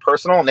took things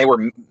personal, and they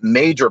were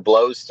major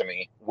blows to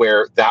me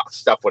where that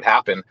stuff would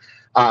happen.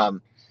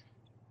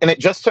 And it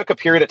just took a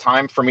period of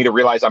time for me to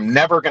realize I'm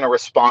never going to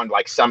respond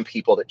like some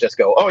people that just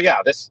go, oh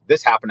yeah,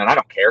 this happened and I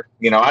don't care.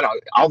 You know,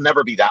 I'll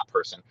never be that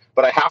person,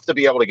 but I have to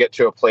be able to get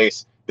to a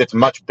place that's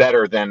much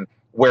better than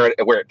where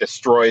it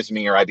destroys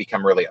me or I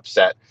become really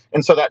upset.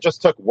 And so that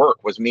just took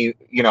work. Was me,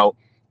 you know,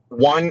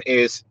 one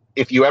is,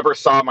 if you ever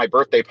saw my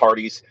birthday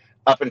parties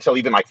up until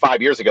even like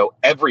 5 years ago,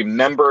 every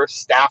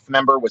staff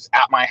member was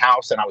at my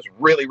house, and I was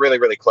really, really,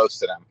 really close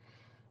to them.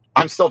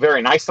 I'm still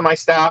very nice to my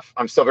staff.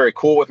 I'm still very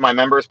cool with my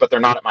members, but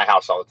they're not at my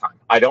house all the time.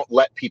 I don't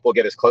let people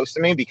get as close to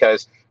me,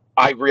 because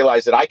I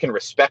realize that I can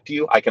respect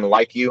you, I can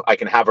like you, I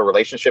can have a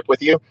relationship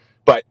with you,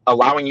 but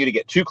allowing you to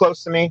get too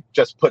close to me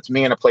just puts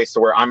me in a place to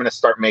where I'm going to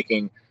start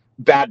making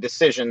bad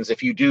decisions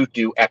if you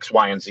do X,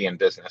 Y, and Z in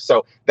business.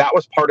 So that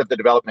was part of the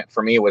development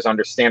for me, was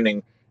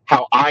understanding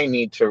how I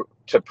need to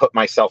put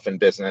myself in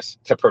business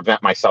to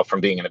prevent myself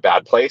from being in a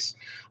bad place.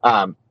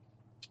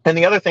 And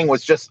the other thing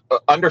was just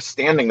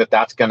understanding that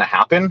that's going to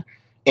happen,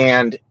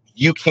 and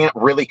you can't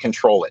really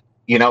control it.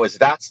 You know,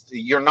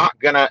 you're not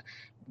going to,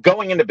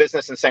 going into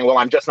business and saying, well,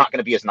 I'm just not going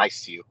to be as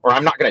nice to you, or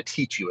I'm not going to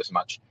teach you as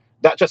much.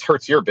 That just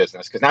hurts your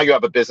business, because now you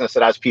have a business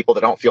that has people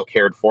that don't feel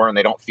cared for, and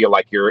they don't feel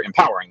like you're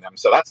empowering them.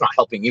 So that's not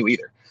helping you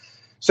either.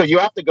 So you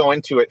have to go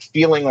into it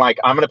feeling like,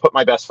 I'm going to put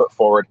my best foot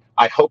forward.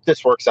 I hope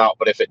this works out,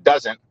 but if it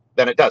doesn't,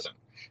 then it doesn't.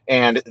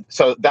 And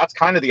so that's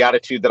kind of the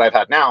attitude that I've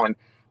had now. And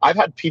I've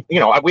had people, you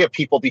know, we have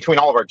people between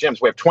all of our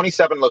gyms. We have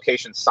 27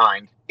 locations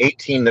signed,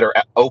 18 that are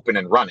open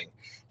and running.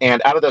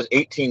 And out of those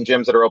 18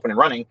 gyms that are open and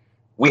running,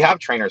 we have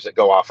trainers that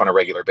go off on a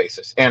regular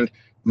basis. And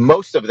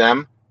most of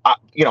them,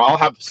 you know, I'll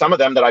have some of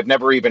them that I've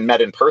never even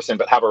met in person,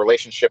 but have a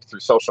relationship through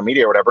social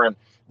media or whatever. And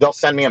they'll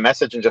send me a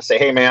message and just say,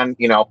 hey man,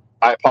 you know,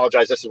 I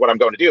apologize, this is what I'm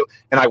going to do.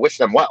 And I wish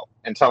them well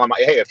and tell them,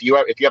 hey, if you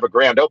have a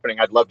grand opening,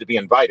 I'd love to be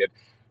invited.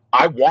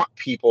 I want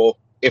people,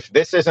 if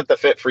this isn't the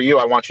fit for you,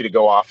 I want you to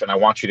go off and I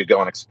want you to go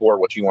and explore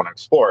what you want to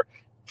explore,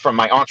 from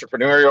my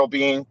entrepreneurial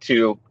being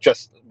to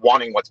just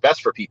wanting what's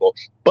best for people.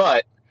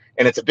 But,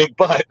 and it's a big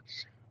but,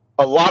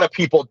 a lot of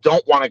people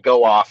don't want to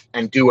go off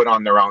and do it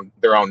on their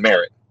own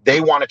merit. They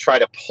want to try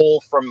to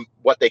pull from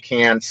what they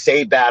can,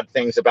 say bad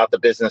things about the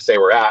business they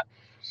were at.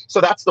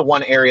 So that's the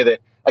one area that,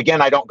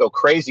 again, I don't go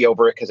crazy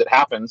over it because it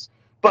happens,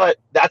 but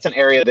that's an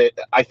area that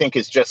I think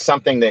is just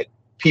something that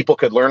people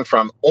could learn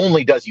from.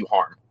 Only does you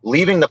harm.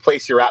 Leaving the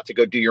place you're at to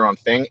go do your own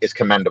thing is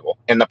commendable.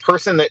 And the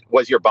person that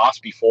was your boss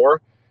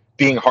before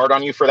being hard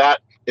on you for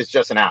that is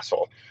just an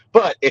asshole.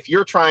 But if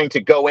you're trying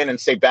to go in and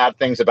say bad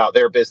things about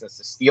their business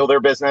to steal their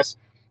business,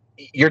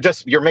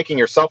 you're making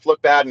yourself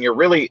look bad, and you're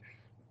really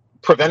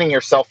preventing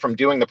yourself from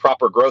doing the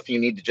proper growth you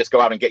need to just go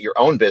out and get your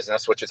own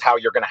business, which is how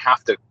you're going to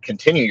have to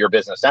continue your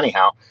business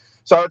anyhow.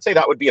 So I would say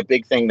that would be a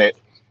big thing that,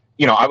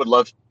 you know, I would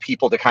love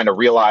people to kind of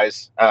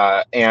realize.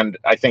 And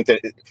I think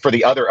that for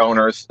the other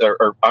owners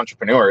or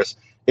entrepreneurs,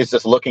 is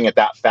just looking at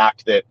that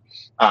fact that,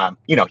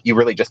 you know, you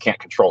really just can't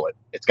control it.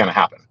 It's going to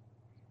happen.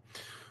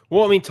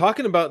 Well, I mean,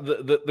 talking about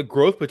the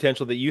growth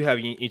potential that you have,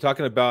 you're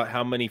talking about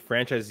how many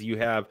franchises you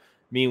have.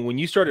 I mean, when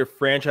you started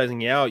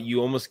franchising out,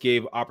 you almost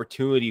gave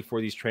opportunity for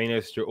these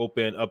trainers to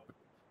open up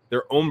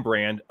their own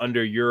brand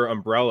under your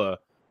umbrella.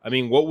 I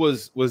mean,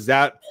 was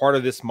that part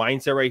of this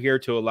mindset right here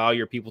to allow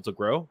your people to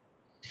grow?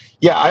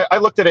 Yeah, I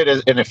looked at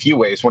it in a few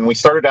ways. When we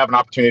started to have an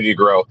opportunity to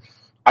grow,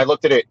 I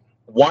looked at it,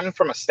 one,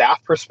 from a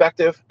staff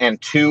perspective,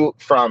 and two,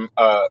 from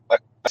a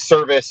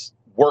service,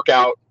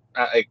 workout,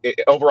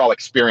 overall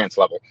experience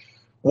level.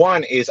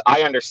 One is,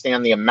 I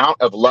understand the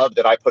amount of love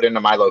that I put into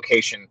my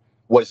location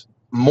was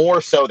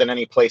more so than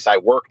any place I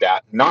worked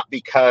at, not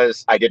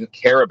because I didn't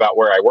care about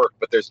where I worked,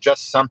 but there's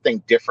just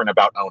something different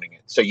about owning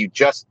it. So you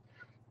just,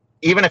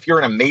 even if you're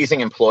an amazing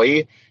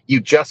employee,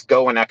 you just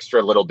go an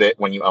extra little bit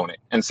when you own it.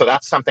 And so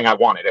that's something I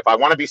wanted. If I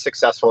want to be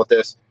successful at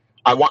this,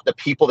 I want the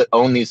people that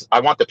own these, I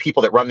want the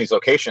people that run these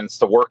locations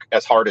to work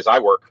as hard as I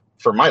work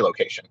for my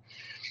location.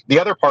 The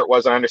other part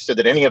was, I understood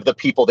that any of the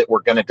people that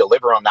were going to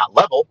deliver on that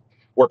level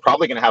were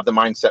probably going to have the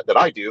mindset that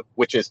I do,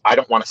 which is, I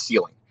don't want a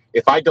ceiling.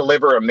 If I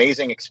deliver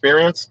amazing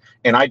experience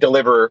and I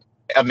deliver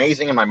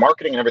amazing in my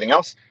marketing and everything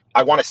else,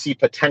 I want to see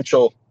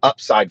potential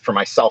upside for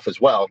myself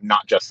as well,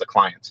 not just the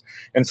clients.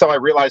 And so I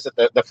realized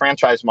that the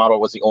franchise model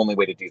was the only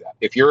way to do that.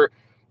 If you're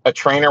a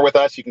trainer with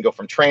us, you can go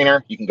from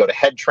trainer, you can go to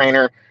head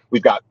trainer.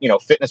 We've got,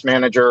 fitness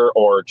manager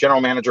or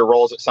general manager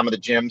roles at some of the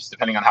gyms,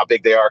 depending on how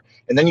big they are.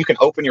 And then you can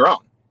open your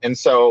own. And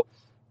so,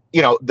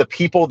 the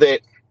people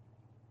that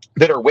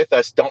are with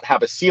us don't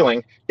have a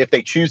ceiling. If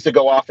they choose to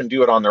go off and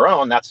do it on their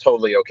own, that's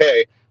totally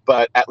okay.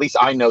 But at least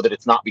I know that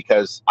it's not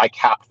because I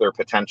capped their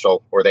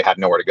potential or they had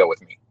nowhere to go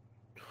with me.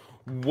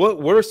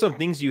 What are some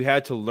things you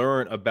had to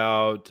learn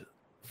about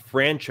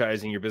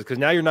franchising your business? Because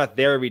now you're not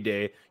there every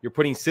day. You're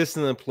putting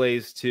systems in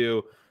place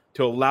to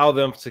allow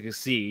them to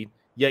succeed,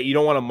 yet you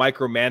don't want to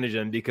micromanage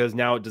them because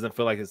now it doesn't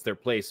feel like it's their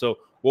place. So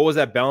what was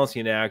that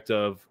balancing act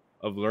of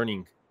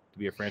learning to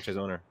be a franchise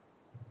owner?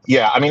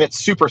 Yeah, I mean, it's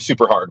super,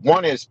 super hard.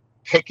 One is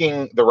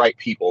picking the right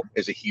people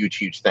is a huge,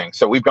 huge thing.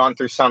 So we've gone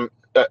through some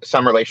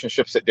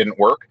relationships that didn't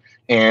work,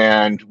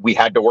 and we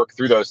had to work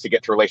through those to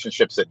get to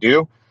relationships that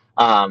do.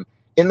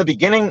 In the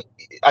beginning,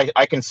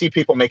 I can see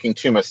people making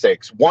two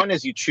mistakes. One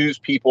is you choose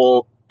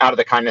people out of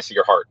the kindness of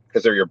your heart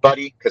because they're your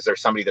buddy, because they're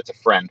somebody that's a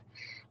friend.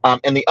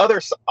 And the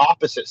other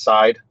opposite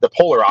side, the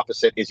polar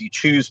opposite, is you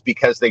choose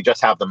because they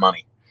just have the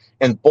money.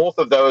 And both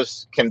of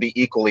those can be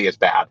equally as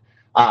bad.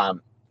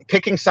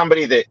 Picking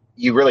somebody that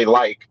you really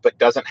like but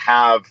doesn't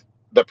have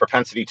the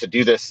propensity to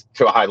do this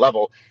to a high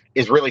level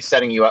is really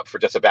setting you up for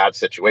just a bad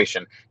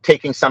situation.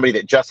 Taking somebody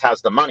that just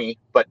has the money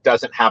but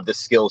doesn't have the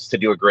skills to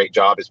do a great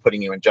job is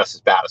putting you in just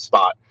as bad a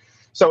spot.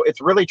 So it's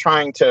really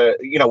trying to,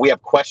 we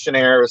have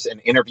questionnaires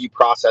and interview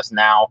process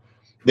now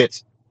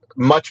that's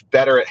much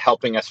better at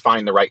helping us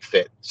find the right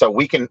fit. So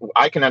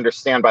I can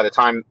understand by the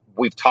time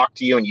we've talked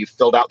to you and you've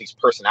filled out these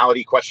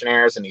personality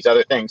questionnaires and these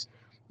other things,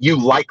 you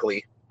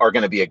likely are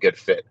going to be a good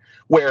fit.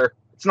 Where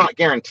it's not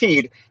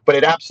guaranteed, but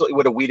it absolutely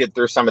would have weeded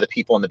through some of the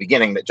people in the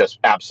beginning that just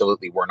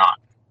absolutely were not.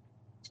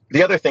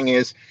 The other thing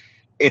is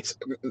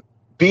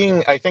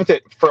I think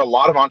that for a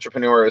lot of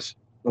entrepreneurs,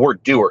 we're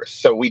doers.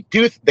 So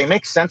they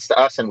make sense to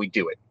us and we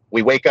do it.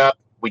 We wake up,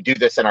 we do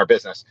this in our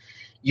business.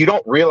 You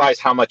don't realize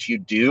how much you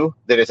do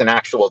that is an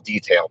actual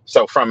detail.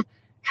 So from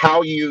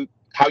how you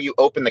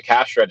open the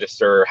cash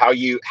register, how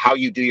you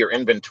do your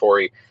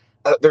inventory,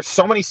 there's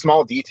so many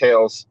small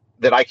details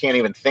that I can't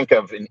even think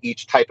of in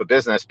each type of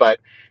business, but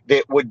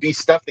that would be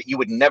stuff that you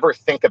would never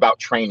think about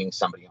training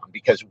somebody on,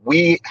 because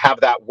we have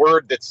that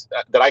word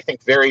that I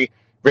think very,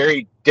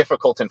 very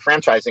difficult in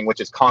franchising, which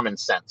is common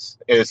sense,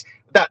 is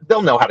that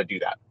they'll know how to do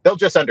that. They'll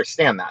just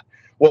understand that.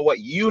 Well, what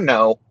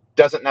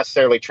doesn't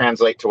necessarily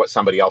translate to what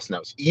somebody else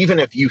knows, even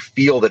if you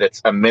feel that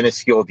it's a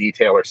minuscule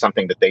detail or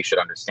something that they should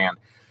understand.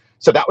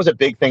 So that was a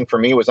big thing for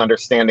me, was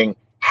understanding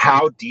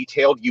how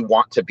detailed you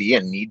want to be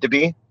and need to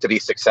be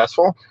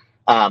successful.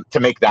 To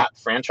make that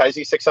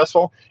franchisee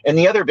successful. And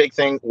the other big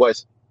thing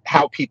was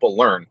how people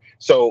learn.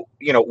 So,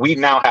 we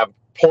now have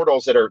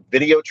portals that are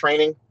video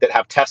training that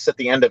have tests at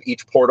the end of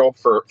each portal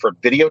for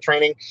video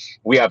training.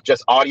 We have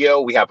just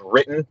audio, we have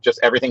written, just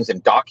everything's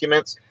in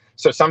documents.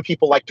 So some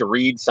people like to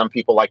read, some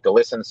people like to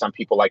listen, some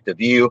people like to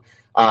view.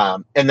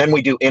 And then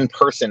we do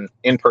in-person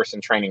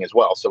training as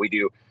well. So we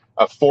do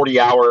a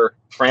 40-hour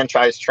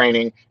franchise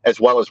training as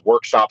well as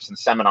workshops and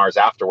seminars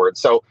afterwards.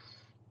 So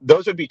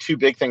those would be two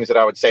big things that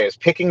I would say, is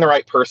picking the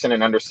right person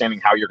and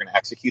understanding how you're going to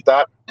execute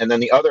that. And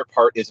then the other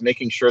part is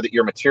making sure that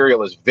your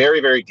material is very,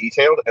 very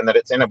detailed and that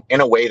it's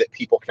in a way that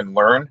people can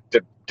learn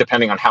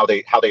depending on how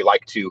they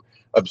like to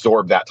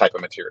absorb that type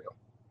of material.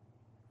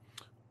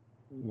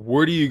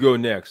 Where do you go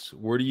next?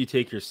 Where do you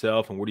take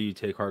yourself and where do you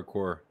take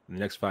hardcore in the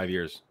next 5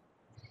 years?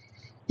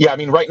 Yeah, I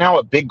mean, right now,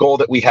 a big goal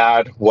that we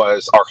had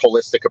was our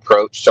holistic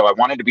approach. So I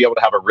wanted to be able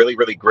to have a really,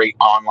 really great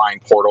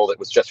online portal that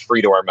was just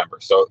free to our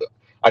members. So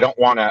I don't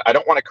want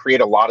to create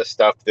a lot of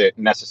stuff that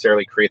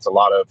necessarily creates a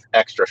lot of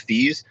extra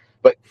fees.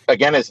 But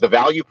again, as the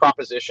value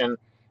proposition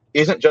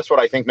isn't just what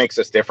I think makes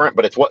us different,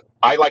 but it's what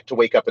I like to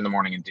wake up in the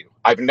morning and do.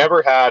 I've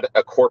never had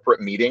a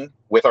corporate meeting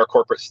with our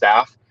corporate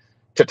staff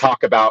to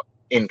talk about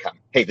income.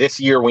 Hey,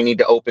 this year we need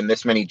to open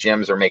this many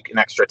gyms or make an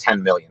extra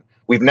 10 million.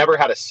 We've never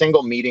had a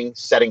single meeting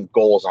setting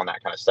goals on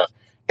that kind of stuff.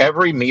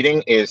 Every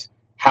meeting is,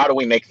 how do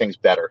we make things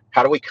better?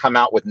 How do we come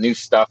out with new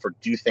stuff or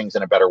do things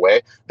in a better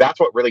way?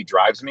 That's what really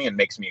drives me and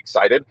makes me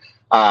excited.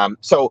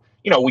 So,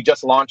 we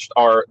just launched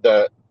our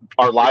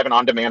live and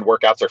on-demand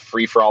workouts are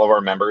free for all of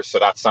our members. So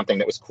that's something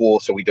that was cool.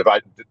 So we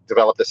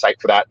developed the site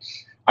for that.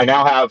 I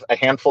now have a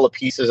handful of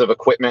pieces of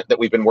equipment that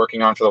we've been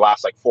working on for the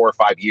last 4 or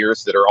 5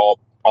 years that are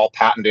all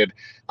patented,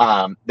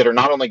 that are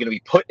not only going to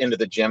be put into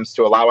the gyms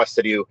to allow us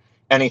to do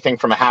anything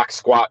from a hack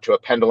squat to a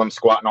pendulum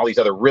squat and all these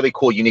other really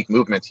cool, unique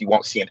movements you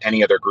won't see in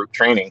any other group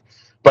training,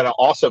 but I'll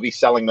also be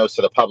selling those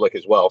to the public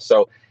as well.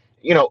 So,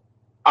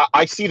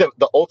 I see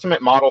the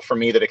ultimate model for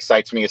me that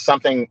excites me is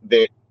something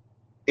that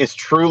is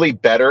truly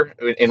better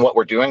in what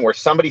we're doing, where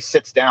somebody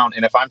sits down,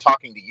 and if I'm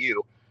talking to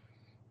you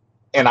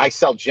and I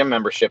sell gym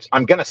memberships,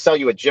 I'm going to sell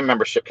you a gym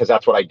membership because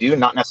that's what I do,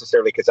 not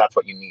necessarily because that's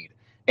what you need.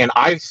 And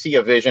I see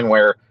a vision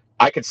where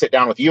I could sit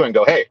down with you and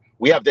go, hey,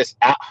 we have this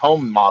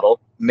at-home model.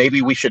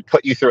 Maybe we should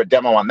put you through a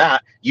demo on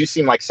that. You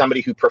seem like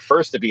somebody who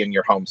prefers to be in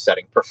your home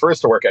setting, prefers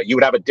to work out. You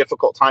would have a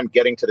difficult time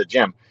getting to the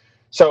gym.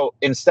 So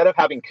instead of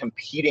having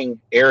competing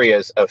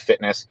areas of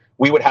fitness,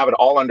 we would have it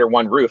all under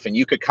one roof, and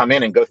you could come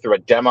in and go through a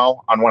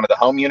demo on one of the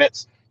home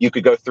units. You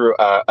could go through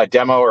a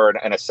demo or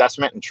an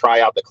assessment and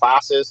try out the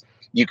classes.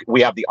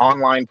 We have the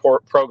online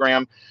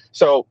program.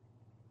 So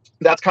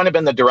that's kind of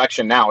been the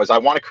direction now, is I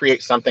want to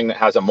create something that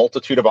has a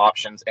multitude of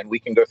options, and we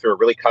can go through a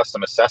really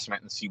custom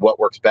assessment and see what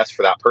works best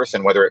for that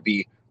person, whether it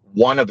be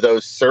one of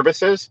those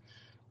services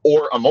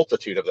or a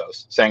multitude of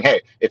those, saying,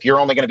 hey, if you're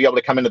only going to be able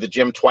to come into the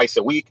gym twice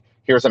a week,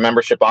 here's a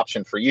membership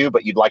option for you,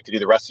 but you'd like to do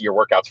the rest of your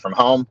workouts from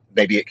home.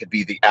 Maybe it could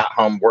be the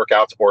at-home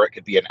workouts, or it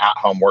could be an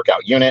at-home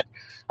workout unit.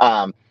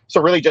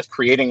 So really just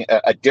creating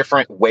a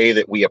different way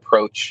that we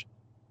approach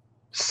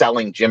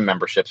selling gym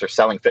memberships or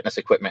selling fitness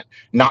equipment,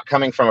 not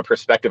coming from a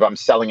perspective, I'm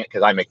selling it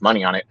because I make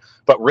money on it,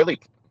 but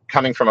really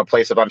coming from a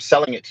place of, I'm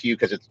selling it to you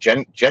because it's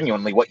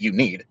genuinely what you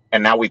need.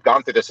 And now we've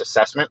gone through this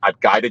assessment. I've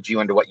guided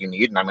you into what you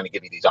need, and I'm going to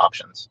give you these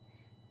options.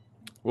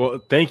 Well,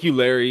 thank you,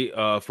 Larry,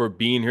 for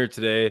being here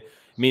today. I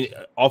mean,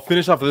 I'll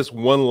finish off with this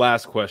one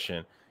last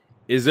question.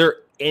 Is there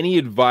any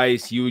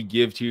advice you would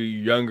give to your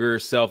younger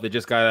self that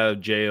just got out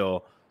of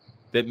jail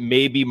that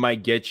maybe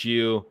might get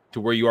you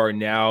to where you are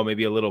now,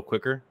 maybe a little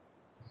quicker?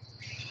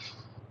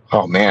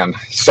 Oh man,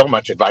 so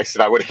much advice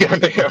that I would have given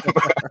to him.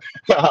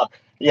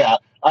 Yeah.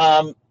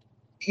 I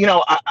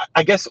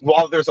guess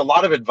while there's a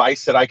lot of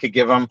advice that I could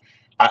give him,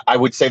 I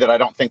would say that I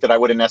don't think that I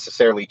would have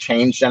necessarily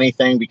changed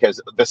anything, because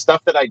the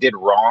stuff that I did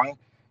wrong,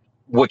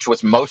 which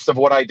was most of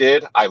what I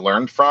did, I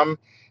learned from.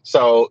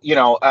 So,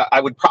 I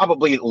would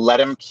probably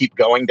let him keep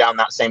going down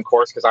that same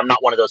course, because I'm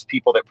not one of those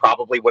people that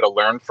probably would have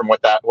learned from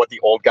what the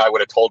old guy would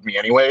have told me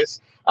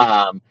anyways.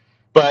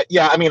 But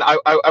yeah, I mean,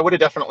 I would have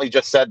definitely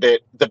just said that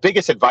the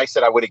biggest advice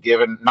that I would have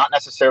given, not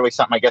necessarily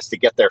something, I guess, to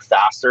get there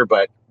faster,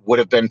 but would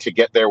have been to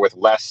get there with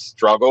less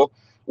struggle,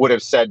 would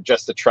have said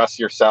just to trust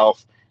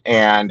yourself.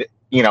 And,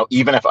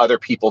 even if other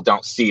people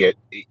don't see it,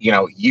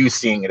 you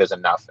seeing it is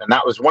enough. And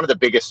that was one of the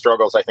biggest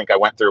struggles I think I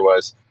went through,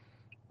 was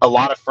a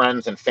lot of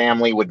friends and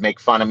family would make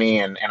fun of me.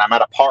 And I'm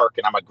at a park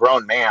and I'm a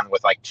grown man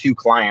with like 2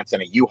 clients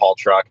in a U-Haul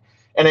truck.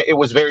 And it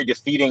was very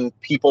defeating.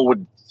 People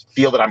would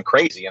feel that I'm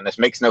crazy and this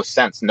makes no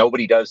sense.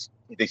 Nobody does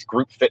these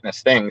group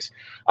fitness things.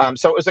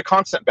 So it was a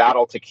constant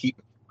battle to keep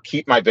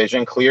my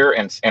vision clear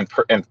and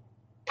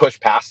push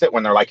past it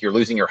when they're like, you're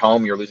losing your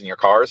home, you're losing your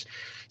cars.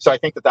 So I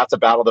think that that's a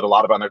battle that a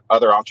lot of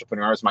other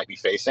entrepreneurs might be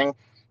facing.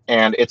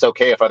 And it's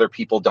okay if other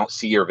people don't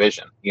see your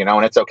vision,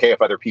 and it's okay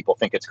if other people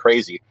think it's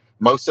crazy.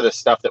 Most of the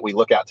stuff that we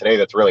look at today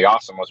that's really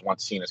awesome was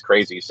once seen as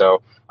crazy.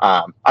 So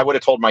I would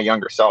have told my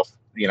younger self,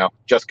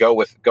 just go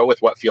with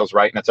what feels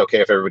right. And it's okay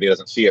if everybody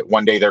doesn't see it.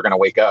 One day they're going to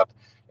wake up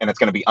and it's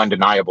going to be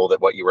undeniable that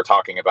what you were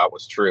talking about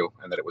was true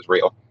and that it was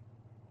real.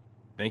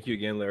 Thank you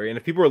again, Larry. And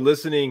if people are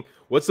listening,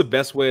 what's the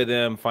best way of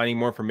them finding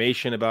more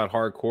information about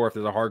hardcore, if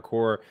there's a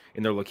hardcore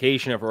in their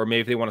location, or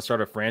maybe if they want to start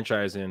a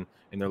franchise in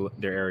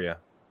their area?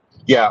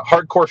 Yeah,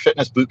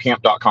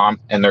 hardcorefitnessbootcamp.com.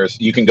 And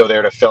you can go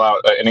there to fill out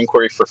an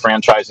inquiry for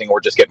franchising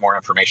or just get more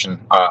information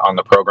on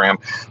the program.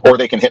 Or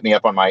they can hit me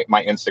up on my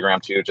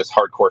Instagram too, just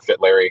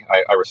hardcorefitlarry.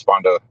 I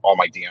respond to all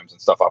my DMs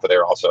and stuff off of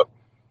there also.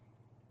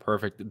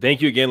 Perfect.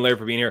 Thank you again, Larry,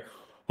 for being here.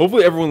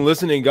 Hopefully everyone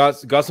listening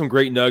got some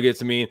great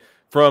nuggets. I mean,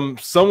 from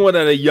someone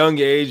at a young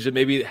age that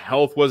maybe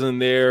health wasn't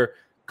there,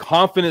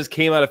 confidence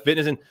came out of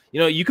fitness. And,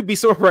 you could be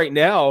somewhere right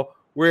now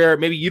where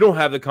maybe you don't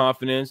have the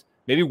confidence.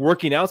 Maybe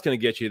working out's going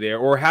to get you there,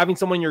 or having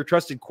someone in your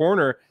trusted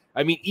corner.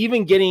 I mean,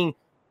 even getting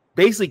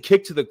basically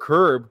kicked to the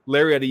curb,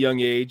 Larry at a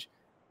young age,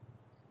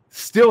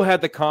 still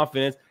had the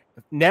confidence,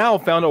 now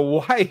found a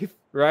wife,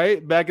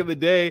 right, back in the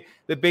day,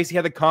 that basically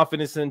had the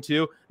confidence in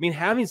too. I mean,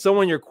 having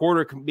someone in your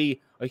corner can be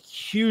a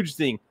huge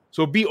thing.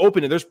 So be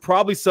open. There's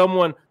probably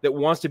someone that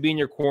wants to be in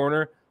your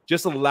corner.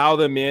 Just allow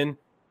them in,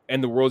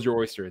 and the world's your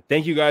oyster.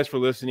 Thank you guys for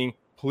listening.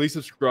 Please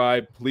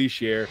subscribe, please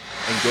share,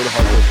 and go to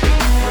Hardcore.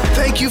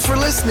 Thank you for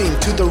listening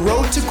to The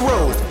Road to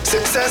Growth,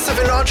 Success of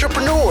an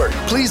Entrepreneur.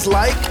 Please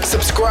like,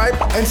 subscribe,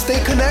 and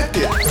stay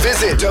connected.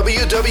 Visit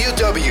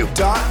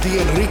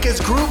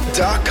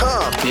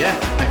www.theenriquezgroup.com. Yeah,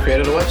 I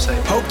created a website.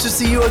 Hope to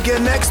see you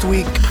again next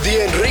week.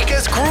 The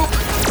Enriquez Group,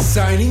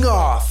 signing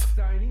off.